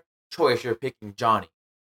clear choice. You're picking Johnny.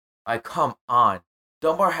 Like, come on.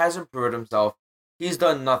 Dunbar hasn't proved himself. He's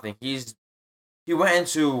done nothing. He went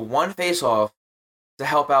into one face-off to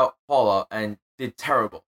help out Paula and did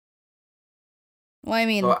terrible. Well, I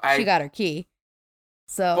mean, she got her key.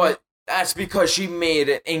 So, but that's because she made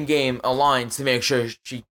an in-game alliance to make sure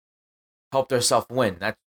she helped herself win.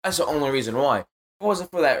 That's the only reason why. If it wasn't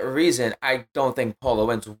for that reason, I don't think Paula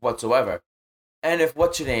wins whatsoever. And if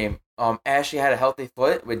Ashley had a healthy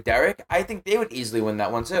foot with Derek, I think they would easily win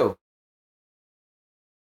that one too.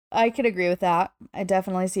 I could agree with that. I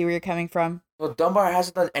definitely see where you're coming from. Well, Dunbar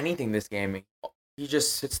hasn't done anything this game. He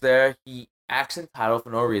just sits there. He acts entitled for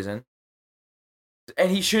no reason.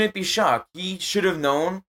 And he shouldn't be shocked. He should have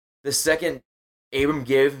known the second Abram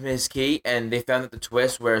gave him his key and they found out the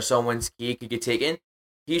twist where someone's key could get taken.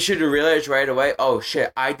 He should have realized right away, oh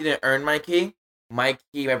shit, I didn't earn my key. My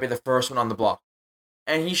key might be the first one on the block.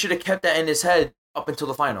 And he should have kept that in his head up until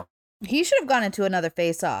the final. He should have gone into another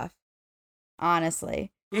face-off.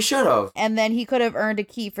 Honestly. He should have. And then he could have earned a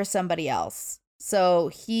key for somebody else. So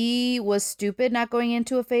he was stupid not going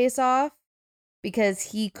into a face-off because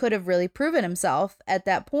he could have really proven himself at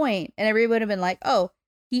that point. And everybody would have been like, oh,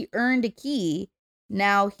 he earned a key.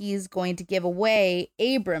 Now he's going to give away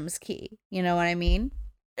Abram's key. You know what I mean?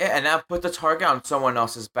 Yeah, and that put the target on someone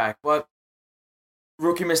else's back. But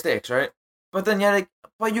rookie mistakes, right? But then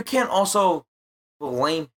but you can't also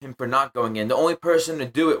blame him for not going in. The only person to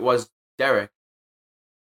do it was Derek.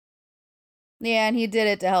 Yeah, and he did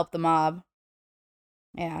it to help the mob.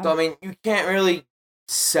 Yeah. So, I mean, you can't really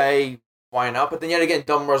say why not, but then yet again,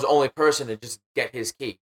 Dunbar's the only person to just get his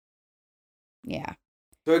key. Yeah.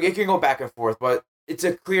 So it can go back and forth, but it's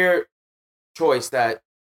a clear choice that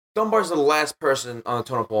Dunbar's the last person on the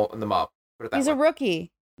totem pole in the mob. Put it that He's way. a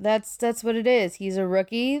rookie. That's what it is. He's a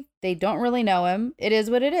rookie. They don't really know him. It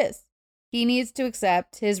is what it is. He needs to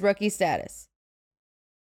accept his rookie status.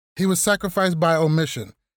 He was sacrificed by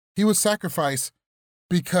omission. He was sacrificed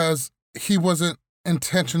because he wasn't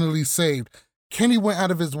intentionally saved. Kenny went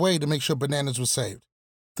out of his way to make sure Bananas was saved.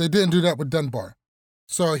 They didn't do that with Dunbar.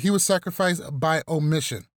 So he was sacrificed by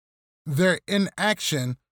omission. Their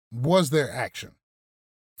inaction was their action.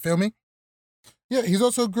 Feel me? Yeah, he's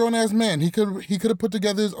also a grown-ass man. He could have put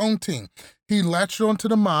together his own team. He latched onto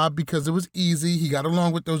the mob because it was easy. He got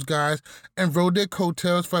along with those guys and rode their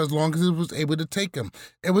coattails for as long as it was able to take him.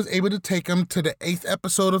 It was able to take him to the 8th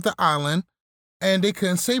episode of The Island, and they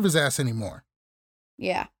couldn't save his ass anymore.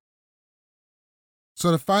 Yeah.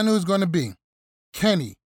 So the final is going to be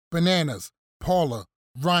Kenny, Bananas, Paula,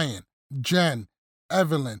 Ryan, Jen,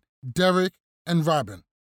 Evelyn, Derek, and Robin.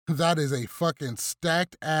 That is a fucking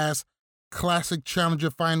stacked-ass classic Challenger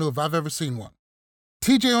final if I've ever seen one.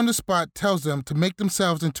 TJ on the spot tells them to make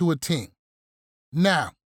themselves into a team.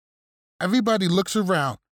 Now, everybody looks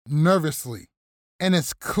around nervously, and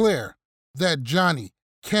it's clear that Johnny,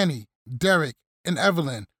 Kenny, Derek, and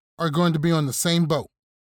Evelyn are going to be on the same boat.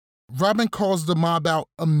 Robin calls the mob out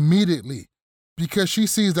immediately because she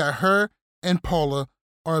sees that her and Paula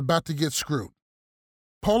are about to get screwed.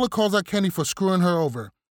 Paula calls out Kenny for screwing her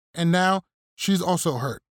over, and now she's also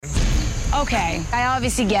hurt. Okay, I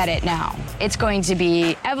obviously get it now. It's going to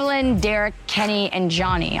be Evelyn, Derek, Kenny, and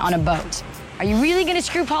Johnny on a boat. Are you really gonna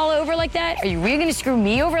screw Paula over like that? Are you really gonna screw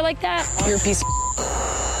me over like that? You're a piece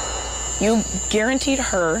of You guaranteed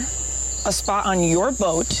her a spot on your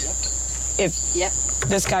boat if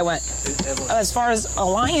this guy went. As far as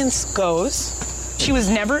alliance goes, she was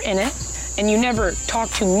never in it, and you never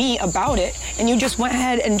talked to me about it, and you just went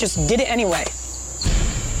ahead and just did it anyway.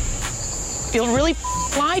 Feel really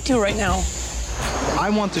lied to right now. I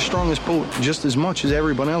want the strongest boat just as much as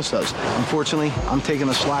everyone else does. Unfortunately, I'm taking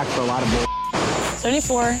the slack for a lot of bull.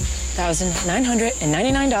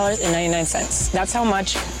 $74,999.99. That's how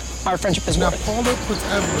much our friendship is worth. Now, Paula puts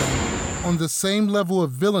Evelyn on the same level of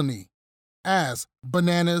villainy as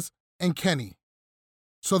Bananas and Kenny.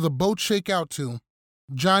 So the boats shake out to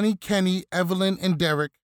Johnny, Kenny, Evelyn, and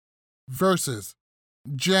Derek versus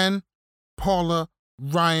Jen, Paula,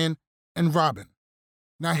 Ryan, and Robin.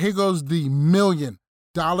 Now here goes the $1 million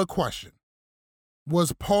question.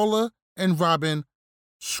 Was Paula and Robin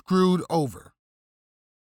screwed over?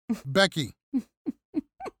 Becky,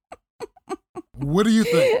 what do you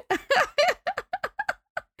think?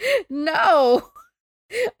 No.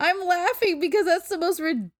 I'm laughing because that's the most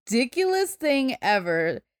ridiculous thing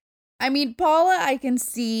ever. I mean, Paula, I can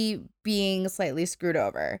see being slightly screwed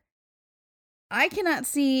over. I cannot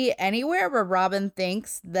see anywhere where Robin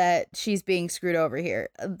thinks that she's being screwed over here.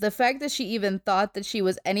 The fact that she even thought that she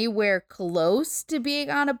was anywhere close to being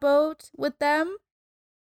on a boat with them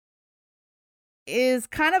is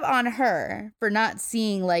kind of on her for not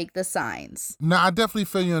seeing, like, the signs. No, I definitely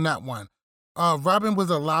feel you on that one. Robin was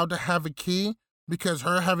allowed to have a key because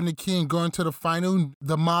her having the key and going to the final,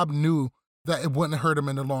 the mob knew that it wouldn't hurt him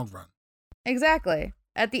in the long run. Exactly.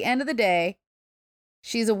 At the end of the day,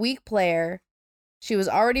 she's a weak player. She was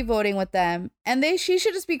already voting with them, and she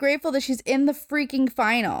should just be grateful that she's in the freaking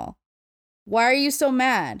final. Why are you so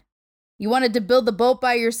mad? You wanted to build the boat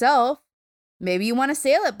by yourself. Maybe you want to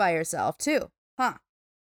sail it by yourself, too. Huh?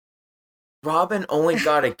 Robin only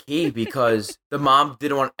got a key because the mom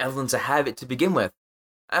didn't want Evelyn to have it to begin with.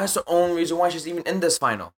 That's the only reason why she's even in this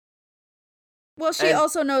final. Well, she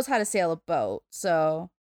also knows how to sail a boat,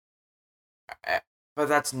 so... But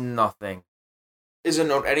that's nothing.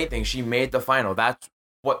 Isn't owed anything. She made the final. That's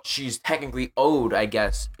what she's technically owed, I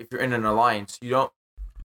guess, if you're in an alliance. You don't...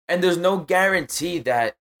 And there's no guarantee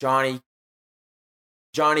that Johnny,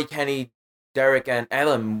 Kenny, Derek, and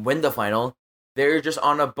Ellen win the final. They're just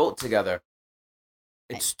on a boat together.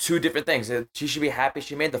 It's two different things. She should be happy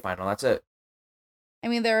she made the final. That's it. I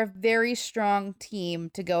mean, they're a very strong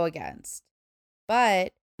team to go against.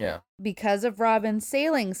 But because of Robin's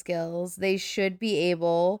sailing skills, they should be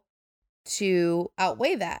able to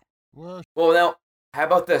outweigh that. Well, now, how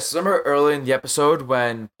about this? Remember early in the episode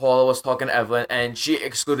when Paula was talking to Evelyn and she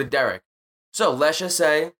excluded Derek? So let's just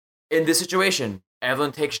say, in this situation,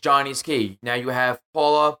 Evelyn takes Johnny's key. Now you have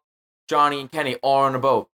Paula, Johnny, and Kenny all on a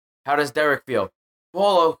boat. How does Derek feel?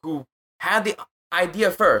 Paula, who had the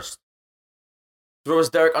idea first,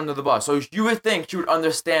 throws Derek under the bus. So you would think she would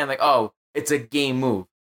understand, like, oh, it's a game move.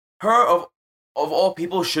 Her, of all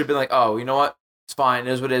people, should have been like, oh, you know what? It's fine.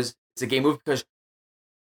 It is what it is. It's a game move because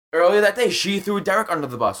earlier that day, she threw Derek under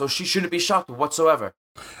the bus. So she shouldn't be shocked whatsoever.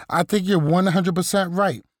 I think you're 100%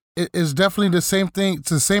 right. It is definitely the same thing.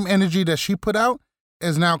 It's the same energy that she put out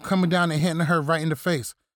is now coming down and hitting her right in the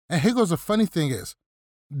face. And here goes the funny thing is,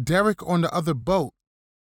 Derek on the other boat,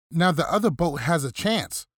 now the other boat has a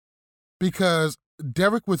chance because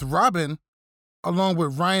Derek with Robin, along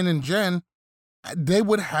with Ryan and Jen, they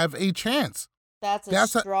would have a chance. That's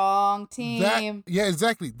a strong team. Yeah,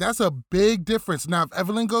 exactly. That's a big difference. Now, if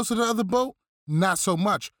Evelyn goes to the other boat, not so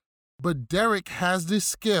much. But Derek has the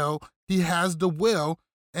skill, he has the will,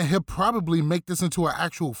 and he'll probably make this into an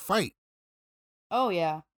actual fight. Oh,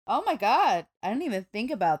 yeah. Oh, my God. I didn't even think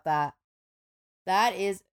about that. That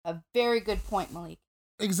is a very good point, Malik.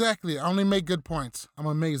 Exactly. I only make good points. I'm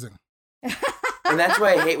amazing. And that's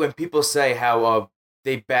why I hate when people say how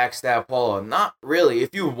they backstab Paula. Not really.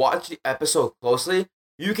 If you watch the episode closely,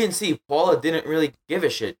 you can see Paula didn't really give a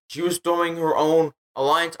shit. She was throwing her own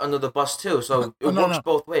alliance under the bus too, so it works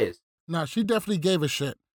both ways. No, she definitely gave a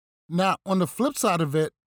shit. Now, on the flip side of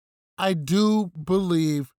it, I do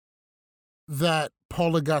believe that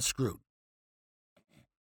Paula got screwed.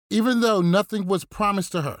 Even though nothing was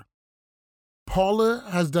promised to her, Paula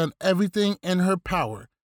has done everything in her power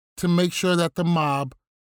to make sure that the mob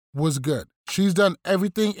was good. She's done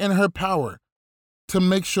everything in her power to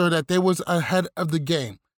make sure that they was ahead of the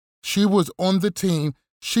game. She was on the team.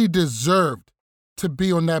 She deserved to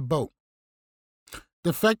be on that boat.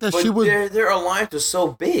 The fact that she was... Their alliance was so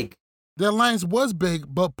big. Their alliance was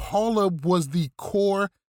big, but Paula was the core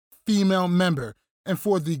female member. And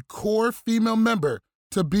for the core female member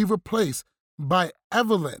to be replaced by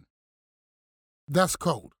Evelyn, that's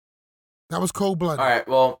cold. That was cold-blooded. All right,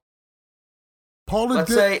 well,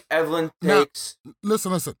 let's say Evelyn takes... Now,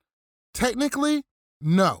 listen. Technically,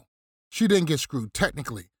 no. She didn't get screwed,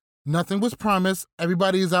 technically. Nothing was promised.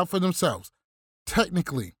 Everybody is out for themselves.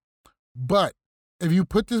 Technically. But if you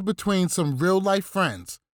put this between some real-life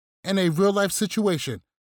friends and a real-life situation,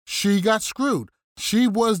 she got screwed. She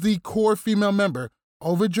was the core female member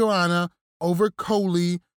over Joanna, over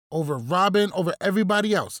Coley, over Robin, over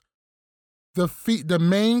everybody else. The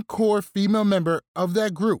main core female member of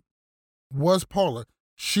that group was Paula.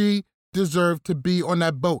 She deserved to be on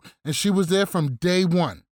that boat, and she was there from day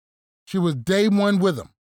one. She was day one with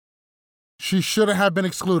them. She shouldn't have been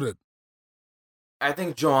excluded. I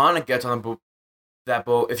think Joanna gets on that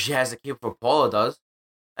boat if she has the key before Paula does.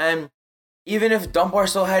 And even if Dunbar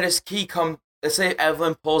still had his key let's say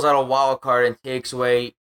Evelyn pulls out a wild card and takes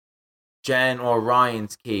away Jen or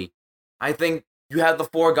Ryan's key, I think you have the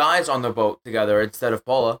 4 guys on the boat together instead of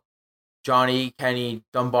Paula. Johnny, Kenny,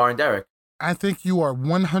 Dunbar, and Derek. I think you are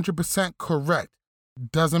 100% correct.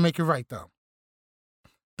 Doesn't make it right, though.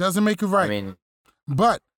 Doesn't make it right. I mean,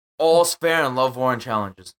 but all's fair in love, war, and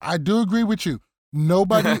challenges. I do agree with you.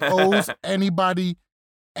 Nobody owes anybody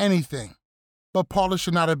anything. But Paula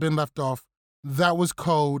should not have been left off. That was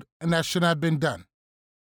code, and that should not have been done.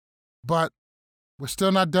 But we're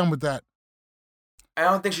still not done with that. I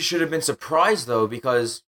don't think she should have been surprised, though,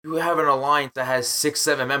 because you have an alliance that has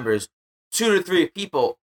 6-7 members. 2 to 3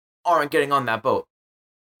 people aren't getting on that boat.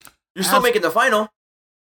 You're still making the final.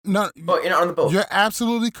 No, but you're not on the boat. You're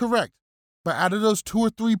absolutely correct. But out of those 2 or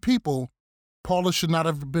 3 people, Paula should not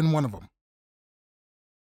have been one of them.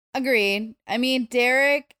 Agreed. I mean,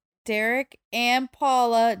 Derek and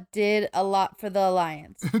Paula did a lot for the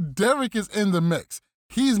alliance. Derek is in the mix.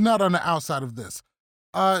 He's not on the outside of this.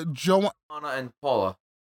 Joanna and Paula.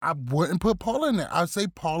 I wouldn't put Paula in there. I'd say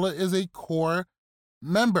Paula is a core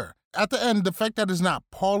member. At the end, the fact that it's not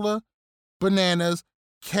Paula, Bananas,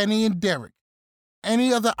 Kenny, and Derek,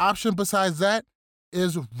 any other option besides that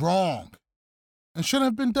is wrong and shouldn't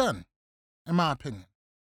have been done, in my opinion.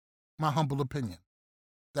 My humble opinion.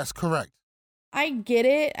 That's correct. I get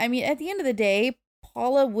it. I mean, at the end of the day,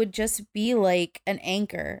 Paula would just be like an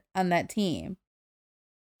anchor on that team.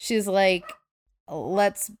 She's like,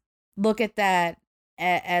 let's look at that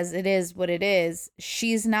as it is what it is.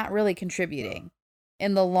 She's not really contributing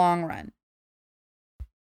in the long run.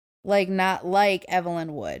 Like, not like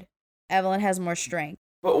Evelyn would. Evelyn has more strength.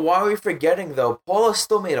 But why are we forgetting, though? Paula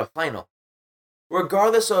still made a final.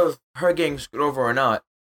 Regardless of her getting screwed over or not,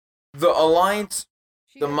 the alliance,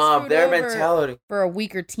 the mob, their mentality. For a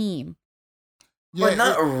weaker team. Yeah, but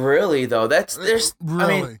not really, though. Really? I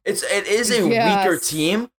mean, it is a weaker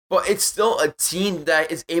team, but it's still a team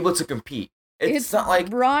that is able to compete. It's not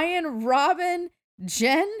like Ryan, Robin,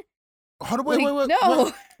 Jen. Wait,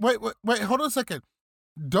 no. Wait, hold on a second.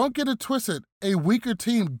 Don't get it twisted. A weaker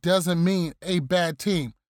team doesn't mean a bad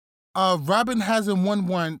team. Robin hasn't won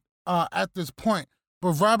one at this point,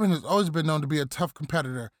 but Robin has always been known to be a tough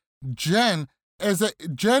competitor. Jen is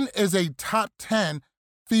a top 10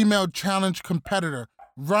 female challenge competitor.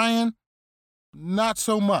 Ryan, not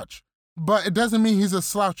so much, but it doesn't mean he's a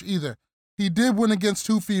slouch either. He did win against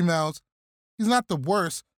 2 females. He's not the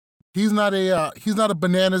worst. He's not a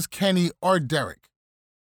Bananas, Kenny, or Derek.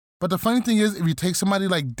 But the funny thing is, if you take somebody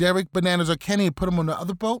like Derek, Bananas, or Kenny and put them on the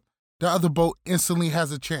other boat instantly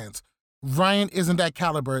has a chance. Ryan isn't that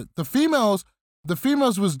caliber. The females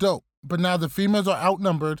was dope, but now the females are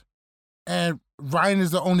outnumbered, and Ryan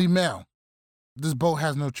is the only male. This boat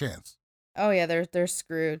has no chance. Oh yeah, they're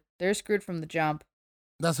screwed. They're screwed from the jump.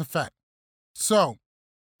 That's a fact. So,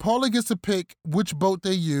 Paula gets to pick which boat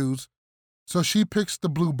they use, so she picks the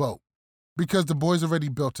blue boat because the boys already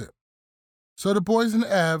built it. So the boys and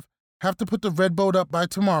Ev have to put the red boat up by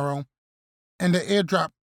tomorrow, and the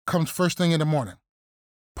airdrop comes first thing in the morning.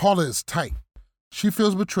 Paula is tight. She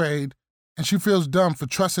feels betrayed, and she feels dumb for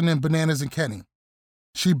trusting in Bananas and Kenny.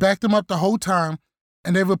 She backed them up the whole time,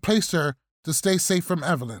 and they replaced her to stay safe from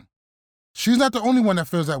Evelyn. She's not the only one that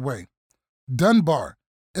feels that way. Dunbar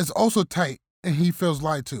is also tight, and he feels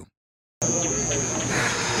lied to.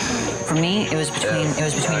 For me, it was between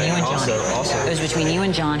you and Johnny. It was between you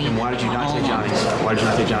and Johnny. And why did you not say Johnny? Why did you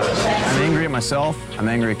not say Johnny? I'm angry at myself. I'm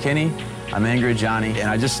angry at Kenny. I'm angry at Johnny. And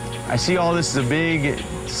I see all this as a big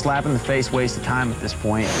slap in the face waste of time at this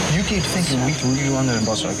point. You keep thinking we threw you under the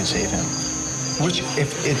bus so I could save him. Which,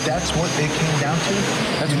 if that's what it came down to,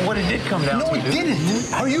 That's what it did come down to. No, it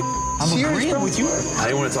didn't. Are you I'm serious, agreeing bro? with you. I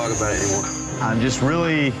didn't want to talk about it anymore. I'm just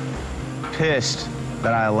really pissed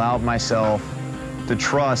that I allowed myself to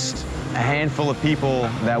trust a handful of people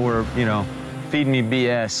that were, feeding me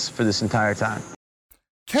BS for this entire time.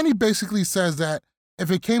 Kenny basically says that if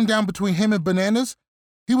it came down between him and Bananas,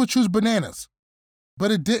 he would choose Bananas.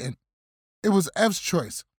 But it didn't. It was Ev's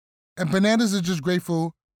choice. And Bananas is just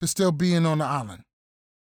grateful to still being on the island.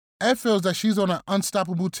 Ev feels that she's on an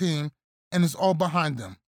unstoppable team and it's all behind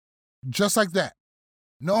them. Just like that.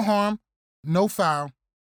 No harm, no foul.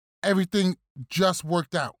 Everything just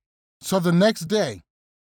worked out. So the next day,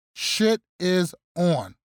 shit is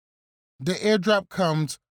on. The airdrop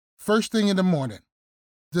comes first thing in the morning.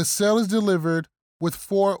 The sail is delivered with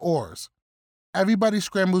 4 oars. Everybody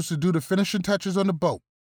scrambles to do the finishing touches on the boat.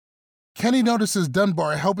 Kenny notices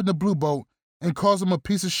Dunbar helping the blue boat and calls him a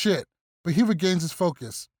piece of shit, but he regains his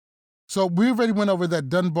focus. So we already went over that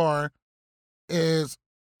Dunbar is,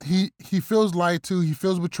 he feels lied to, he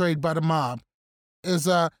feels betrayed by the mob. Is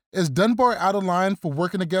Dunbar out of line for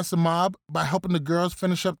working against the mob by helping the girls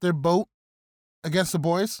finish up their boat against the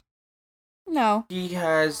boys? No. He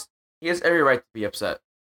has every right to be upset.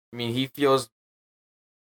 I mean, he feels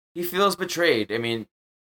betrayed. I mean,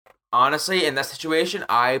 honestly, in that situation,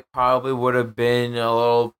 I probably would have been a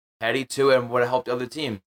little petty too and would have helped the other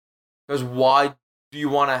team. Because why do you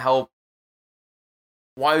want to help?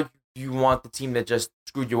 Why do you want the team that just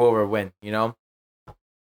screwed you over win, you know?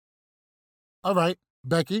 All right,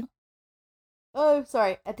 Becky. Oh,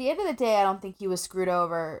 sorry. At the end of the day, I don't think he was screwed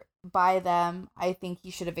over by them. I think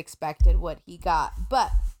he should have expected what he got.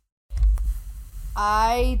 But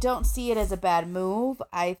I don't see it as a bad move.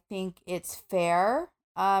 I think it's fair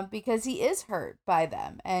because he is hurt by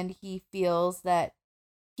them and he feels that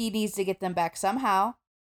he needs to get them back somehow.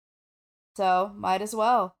 So might as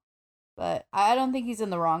well. But I don't think he's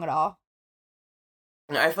in the wrong at all.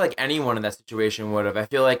 I feel like anyone in that situation would have. I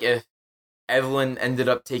feel like if Evelyn ended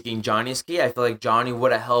up taking Johnny's key, I feel like Johnny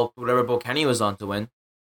would have helped whatever boat Kenny was on to win.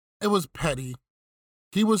 It was petty.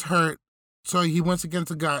 He was hurt, so he went against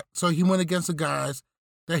the guys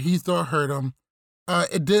that he thought hurt him.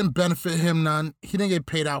 It didn't benefit him none. He didn't get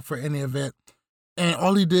paid out for any of it. And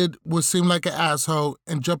all he did was seem like an asshole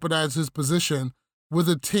and jeopardize his position with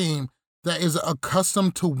a team that is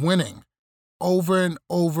accustomed to winning over and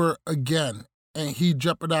over again. And he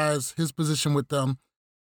jeopardized his position with them.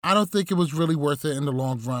 I don't think it was really worth it in the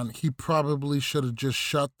long run. He probably should have just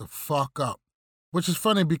shut the fuck up. Which is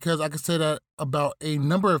funny because I could say that about a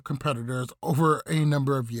number of competitors over a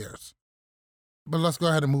number of years. But let's go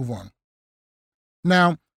ahead and move on.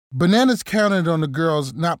 Now, Bananas counted on the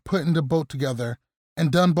girls not putting the boat together,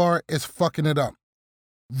 and Dunbar is fucking it up.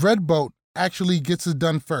 Red Boat actually gets it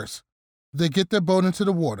done first. They get their boat into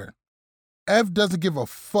the water. Ev doesn't give a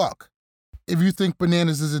fuck if you think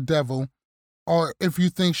Bananas is a devil or if you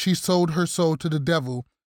think she sold her soul to the devil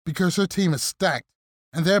because her team is stacked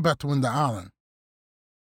and they're about to win the island.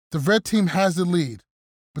 The red team has the lead,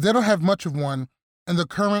 but they don't have much of one, and the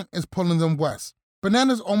current is pulling them west.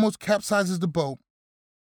 Bananas almost capsizes the boat,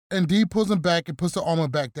 and Dee pulls him back and puts the armor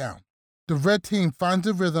back down. The red team finds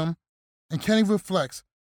the rhythm, and Kenny reflects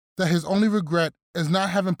that his only regret is not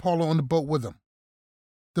having Paula on the boat with him.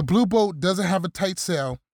 The blue boat doesn't have a tight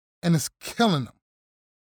sail, and it's killing them.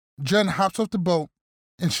 Jen hops off the boat,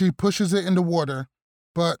 and she pushes it in the water,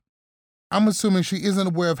 but I'm assuming she isn't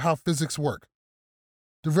aware of how physics work.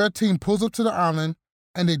 The red team pulls up to the island,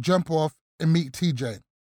 and they jump off and meet TJ.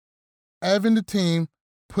 Ev and the team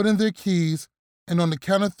put in their keys, and on the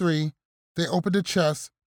count of 3, they open the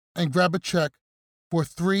chest and grab a check for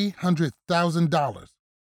 $300,000.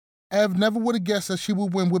 Ev never would have guessed that she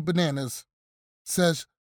would win with Bananas, says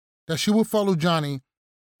that she will follow Johnny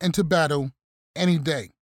into battle any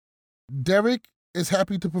day. Derek is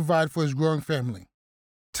happy to provide for his growing family.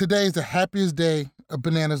 Today is the happiest day of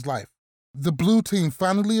Bananas' life. The blue team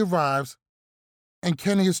finally arrives, and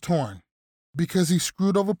Kenny is torn because he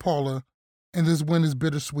screwed over Paula, and this win is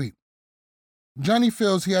bittersweet. Johnny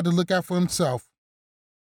feels he had to look out for himself.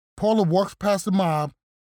 Paula walks past the mob,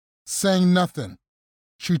 saying nothing.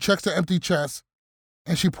 She checks the empty chest,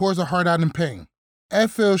 and she pours her heart out in pain.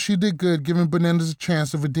 Ed feels she did good giving Bananas a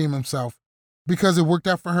chance to redeem himself because it worked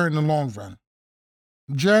out for her in the long run.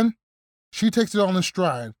 Jen, she takes it all in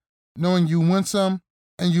stride, knowing you win some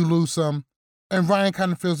and you lose some, and Ryan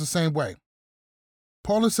kind of feels the same way.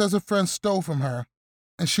 Paula says her friends stole from her,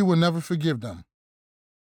 and she will never forgive them.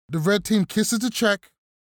 The red team kisses the check,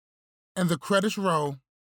 and the credits roll,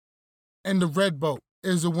 and the red boat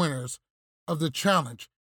is the winners of the challenge,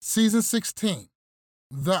 Season 16,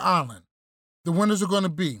 The Island. The winners are going to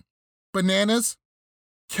be Bananas,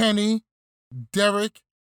 Kenny, Derek,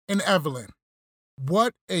 and Evelyn.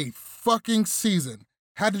 What a fucking season.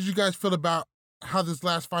 How did you guys feel about how this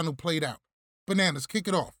last final played out? Bananas, kick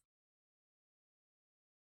it off.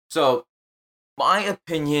 So, my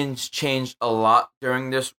opinions changed a lot during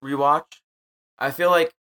this rewatch. I feel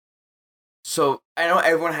like, so I know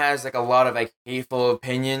everyone has like a lot of like hateful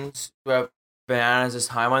opinions throughout Bananas'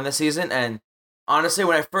 time on the season, and honestly,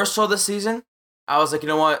 when I first saw this season, I was like, you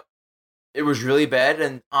know what? It was really bad,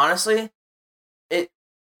 and honestly, it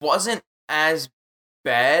wasn't as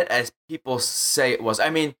bad as people say it was. I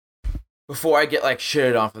mean, before I get like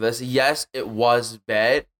shitted on for this, yes, it was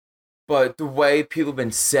bad, but the way people have been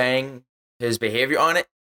saying his behavior on it,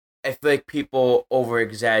 I feel like people over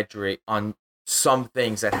exaggerate on some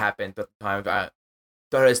things that happened at the time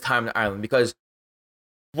during his time in the island, because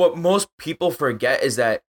what most people forget is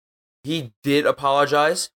that he did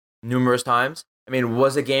apologize numerous times. I mean,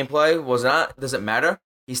 was it gameplay? Was it not? Doesn't matter.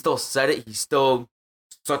 He still said it. He still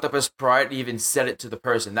sucked up his pride and even said it to the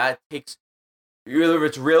person. That takes, whether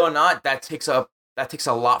it's real or not, that takes a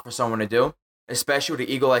lot for someone to do, especially with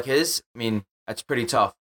an ego like his. I mean, that's pretty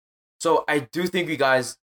tough. So I do think you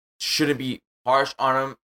guys shouldn't be harsh on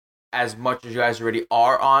him as much as you guys already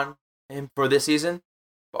are on him for this season.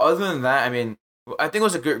 But other than that, I mean, I think it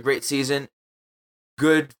was a great season.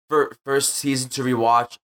 Good first season to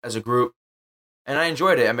rewatch as a group. And I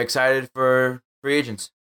enjoyed it. I'm excited for free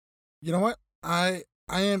agents. You know what? I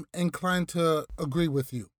am inclined to agree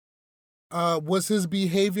with you. Was his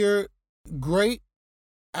behavior great?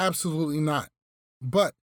 Absolutely not.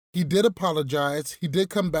 But he did apologize. He did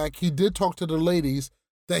come back. He did talk to the ladies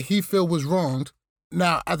that he felt was wronged.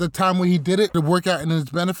 Now, at the time when he did it to work out in his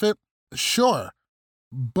benefit, sure.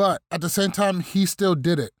 But at the same time, he still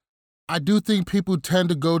did it. I do think people tend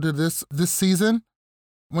to go to this season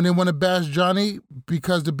when they want to bash Johnny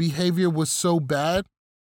because the behavior was so bad.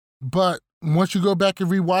 But once you go back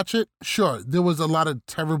and rewatch it, sure, there was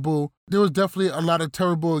definitely a lot of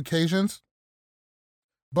terrible occasions.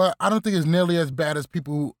 But I don't think it's nearly as bad as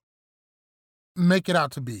people make it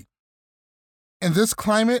out to be. In this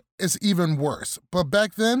climate, it's even worse. But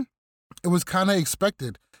back then, it was kind of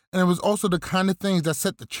expected. And it was also the kind of things that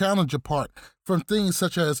set the challenge apart from things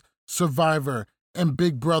such as Survivor and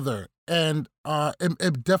Big Brother. And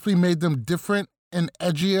it definitely made them different and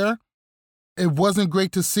edgier. It wasn't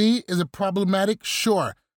great to see. Is it problematic?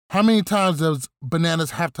 Sure. How many times does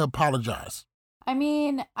Bananas have to apologize? I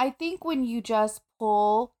mean, I think when you just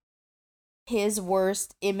pull his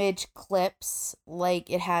worst image clips like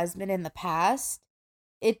it has been in the past,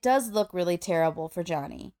 it does look really terrible for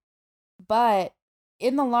Johnny. But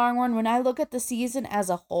in the long run, when I look at the season as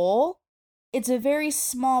a whole, it's a very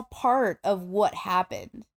small part of what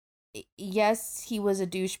happened. Yes, he was a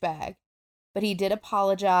douchebag, but he did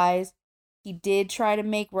apologize. He did try to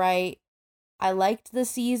make right. I liked the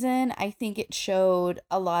season. I think it showed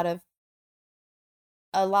a lot of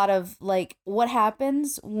like what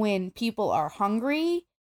happens when people are hungry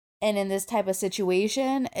and in this type of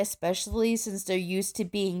situation, especially since they're used to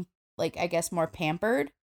being like, I guess, more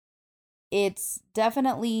pampered. It's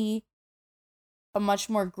definitely a much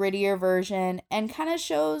more grittier version and kind of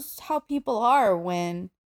shows how people are when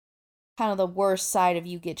kind of the worst side of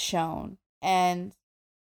you gets shown. And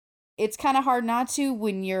it's kind of hard not to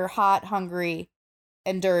when you're hot, hungry,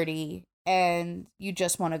 and dirty and you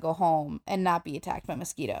just want to go home and not be attacked by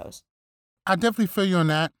mosquitoes. I definitely feel you on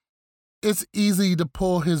that. It's easy to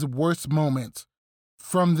pull his worst moments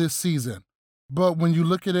from this season. But when you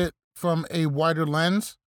look at it from a wider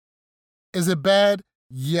lens, is it bad?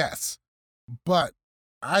 Yes. But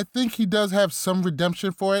I think he does have some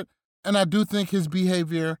redemption for it. And I do think his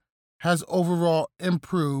behavior has overall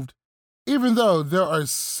improved, even though there are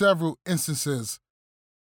several instances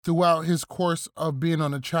throughout his course of being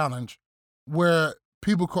on a challenge where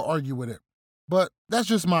people could argue with it. But that's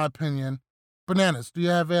just my opinion. Bananas, do you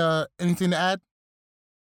have anything to add?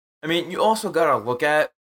 I mean, you also gotta look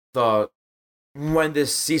at when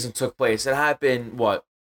this season took place. It happened,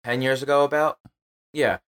 10 years ago about?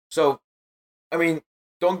 Yeah. So, I mean,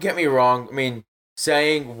 don't get me wrong. I mean,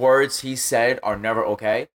 saying words he said are never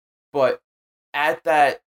okay. But at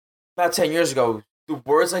that, about 10 years ago, the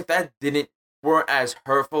words like that weren't as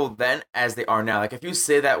hurtful then as they are now. Like, if you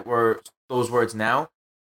say those words now,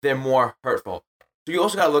 they're more hurtful. So you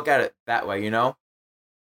also gotta look at it that way, you know?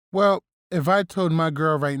 Well, if I told my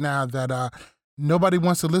girl right now that nobody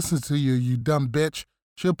wants to listen to you, you dumb bitch,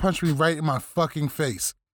 she'll punch me right in my fucking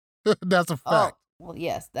face. That's a fact. Oh, well,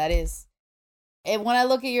 yes, that is. And when I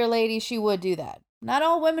look at your lady, she would do that. Not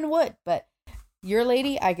all women would, but your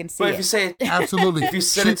lady, I can see it. But if you say it, absolutely, if you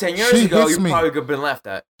said it 10 years ago, you probably could have been laughed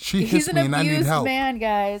at. He's an abused man,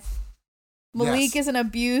 guys. Malik is an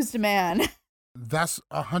abused man. That's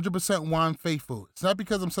 100% why I'm faithful. It's not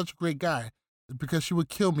because I'm such a great guy. It's because she would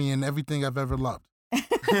kill me in everything I've ever loved.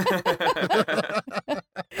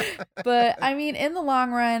 But, I mean, in the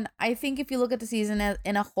long run, I think if you look at the season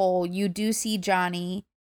in a whole, you do see Johnny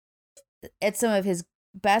at some of his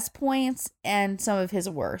best points and some of his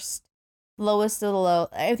worst. Lowest of the low.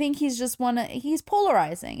 I think he's just he's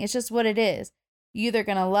polarizing. It's just what it is. You're either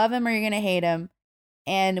going to love him or you're going to hate him.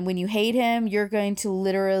 And when you hate him, you're going to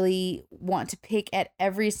literally want to pick at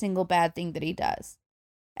every single bad thing that he does.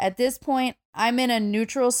 At this point, I'm in a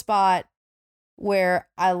neutral spot where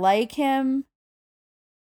I like him,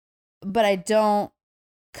 but I don't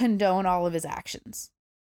condone all of his actions.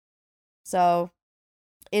 So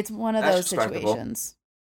it's one of those situations.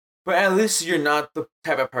 But at least you're not the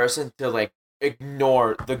type of person to like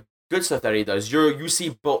ignore the good stuff that he does. You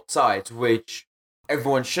see both sides, which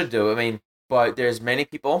everyone should do. I mean, but there's many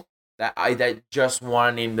people that just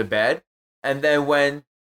want to name the bad, and then when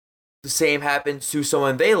the same happens to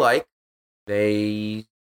someone they like, they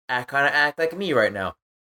kind of act like me right now.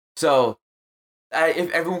 So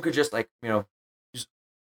if everyone could just just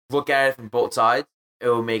look at it from both sides, it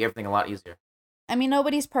will make everything a lot easier. I mean,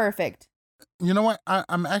 nobody's perfect. You know what?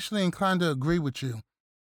 I'm actually inclined to agree with you,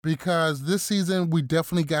 because this season we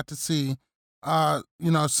definitely got to see,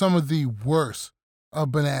 some of the worst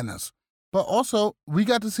of Bananas. But also, we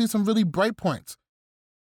got to see some really bright points.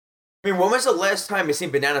 I mean, when was the last time you seen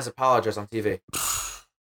Bananas apologize on TV?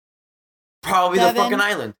 Probably Devin. The fucking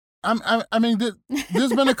island. I mean,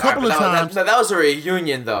 there's been a couple of times. That was a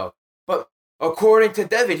reunion, though. But according to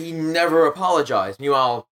Devin, he never apologized.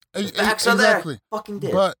 Meanwhile, the facts are there. Fucking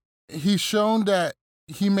did. But he's shown that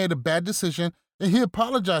he made a bad decision, and he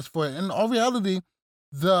apologized for it. In all reality,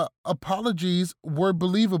 the apologies were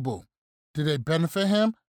believable. Did they benefit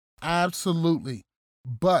him? Absolutely.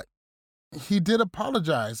 But he did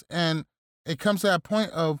apologize, and it comes to that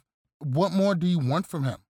point of, what more do you want from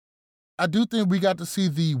him? I do think we got to see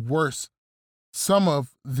some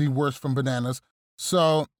of the worst from Bananas,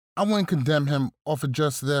 so I wouldn't condemn him off of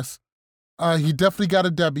just this. He definitely got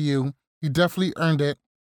a W. He definitely earned it.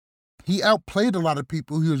 He outplayed a lot of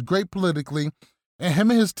people. He was great politically, and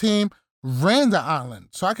him and his team ran the island,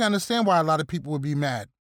 so I can understand why a lot of people would be mad.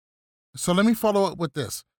 So let me follow up with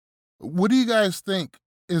this. What do you guys think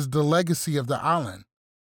is the legacy of the island?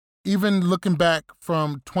 Even looking back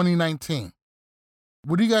from 2019,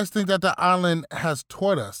 what do you guys think that the island has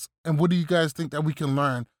taught us? And what do you guys think that we can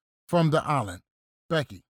learn from the island?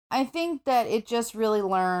 Becky? I think that it just really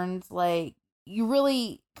learned, you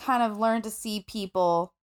really kind of learn to see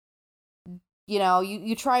people,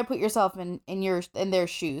 you try to put yourself in their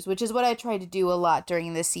shoes, which is what I tried to do a lot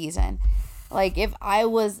during this season. Like, if I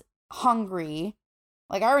was hungry,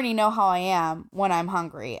 I already know how I am when I'm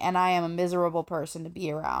hungry, and I am a miserable person to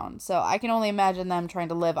be around. So I can only imagine them trying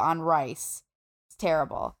to live on rice. It's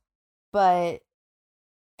terrible. But,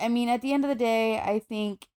 I mean, at the end of the day, I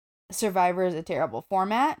think Survivor is a terrible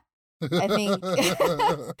format. I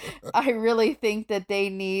really think that they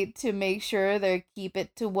need to make sure they keep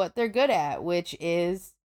it to what they're good at, which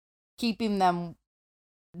is keeping them,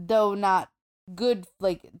 though not good,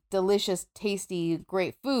 delicious, tasty,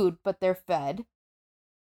 great food, but they're fed.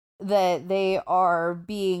 That they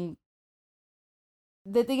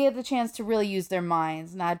get the chance to really use their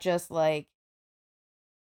minds, not just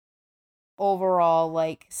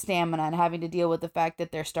overall stamina and having to deal with the fact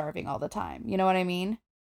that they're starving all the time. You know what I mean?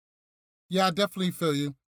 Yeah, I definitely feel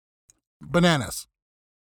you. Bananas.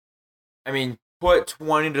 I mean, put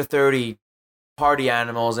 20 to 30 party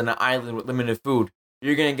animals in an island with limited food.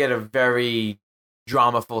 You're going to get a very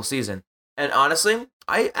drama-full season. And honestly,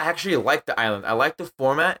 I actually like the island. I like the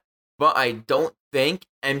format, but I don't think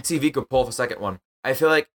MTV could pull off a second one. I feel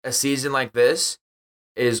like a season like this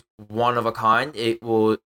is one of a kind. It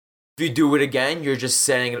will, if you do it again, you're just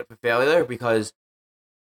setting it up for failure, because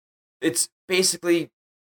it's basically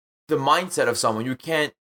the mindset of someone. You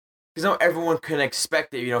can't, because not everyone can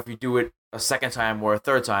expect it, if you do it a second time or a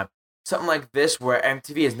third time. Something like this where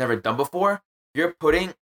MTV has never done before, you're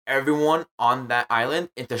putting everyone on that island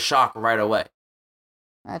into shock right away.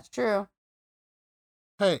 That's true.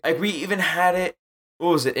 Hey. We even had it,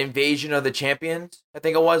 what was it, Invasion of the Champions, I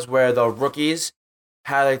think it was, where the rookies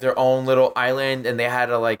had their own little island, and they had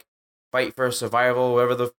to fight for survival,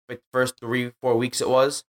 whatever the first 3-4 weeks it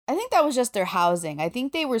was. I think that was just their housing. I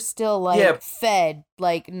think they were still fed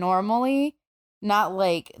normally,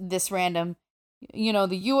 not this random, the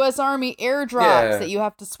U.S. Army airdrops that you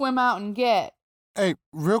have to swim out and get. Hey,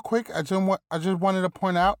 real quick, I just wanted to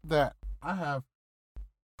point out that I have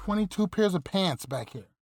 22 pairs of pants back here.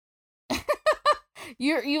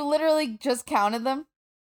 You literally just counted them?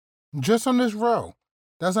 Just on this row.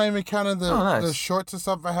 That's not even counting nice. The shorts and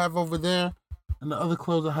stuff I have over there, and the other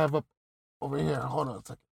clothes I have up over here. Hold on a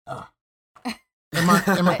second.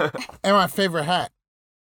 And my favorite hat.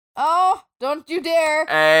 Oh, don't you dare.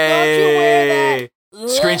 Hey. Don't you wear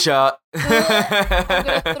that. Screenshot. I'm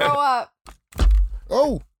going to throw up.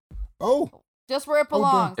 Oh. Just where it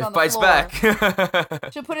belongs, on the fights floor. Back.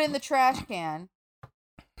 Should put it in the trash can.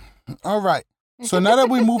 All right. So now that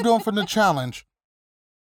we moved on from the challenge,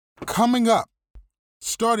 coming up,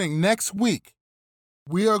 starting next week,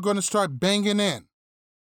 we are going to start banging in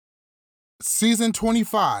season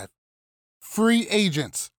 25, Free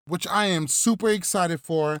Agents, which I am super excited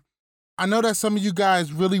for. I know that some of you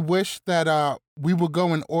guys really wish that we would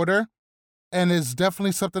go in order, and it's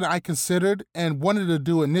definitely something I considered and wanted to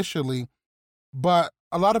do initially, but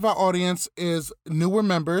a lot of our audience is newer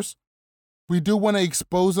members. We do want to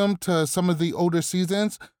expose them to some of the older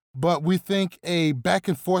seasons, but we think a back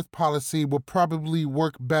and forth policy will probably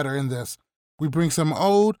work better in this. We bring some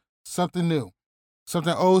old, something new.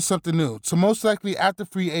 Something old, something new. So most likely after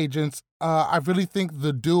Free Agents, I really think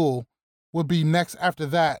The Duel will be next after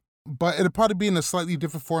that, but it'll probably be in a slightly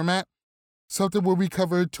different format. Something where we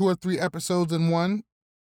cover 2 or 3 episodes in one,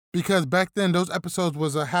 because back then those episodes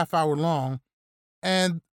was a half hour long,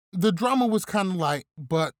 and the drama was kind of light,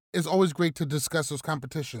 but it's always great to discuss those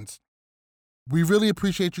competitions. We really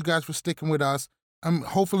appreciate you guys for sticking with us.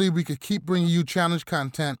 Hopefully we could keep bringing you challenge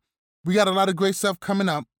content. We got a lot of great stuff coming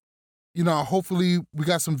up. You know, hopefully we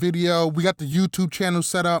got some video. We got the YouTube channel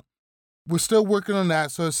set up. We're still working on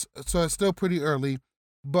that, so it's still pretty early,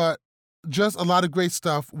 but just a lot of great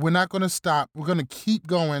stuff. We're not going to stop. We're going to keep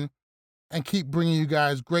going and keep bringing you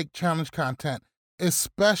guys great challenge content,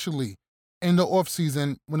 especially in the off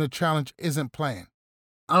season when the challenge isn't playing.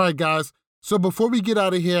 All right, guys. So before we get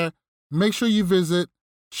out of here, make sure you visit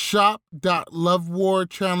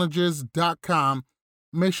shop.lovewarchallenges.com.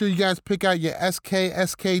 Make sure you guys pick out your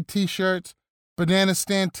SK t-shirts, Banana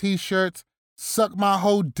Stand t-shirts, Suck My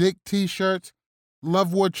Whole Dick t-shirts,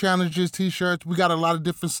 Love War Challenges t-shirts. We got a lot of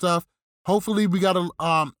different stuff. Hopefully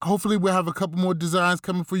we'll have a couple more designs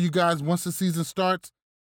coming for you guys once the season starts.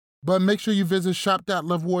 But make sure you visit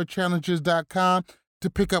shop.lovewarchallenges.com to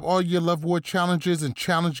pick up all your Love War challenges and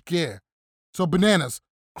challenge gear. So Bananas,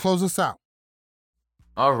 close us out.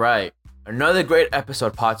 All right. Another great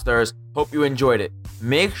episode, Podstars. Hope you enjoyed it.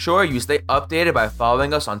 Make sure you stay updated by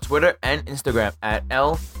following us on Twitter and Instagram at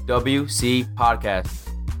LWC Podcast.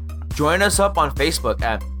 Join us up on Facebook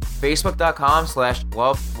at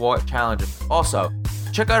facebook.com/lovewarchallenges. Also,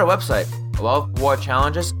 check out our website,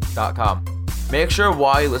 lovewarchallenges.com. Make sure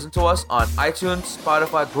while you listen to us on iTunes,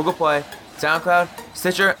 Spotify, Google Play, SoundCloud,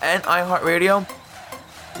 Stitcher, and iHeartRadio,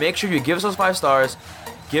 make sure you give us those 5 stars,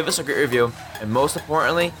 give us a great review, and most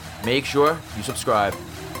importantly, make sure you subscribe.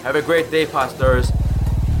 Have a great day, Podstars.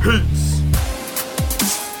 Peace!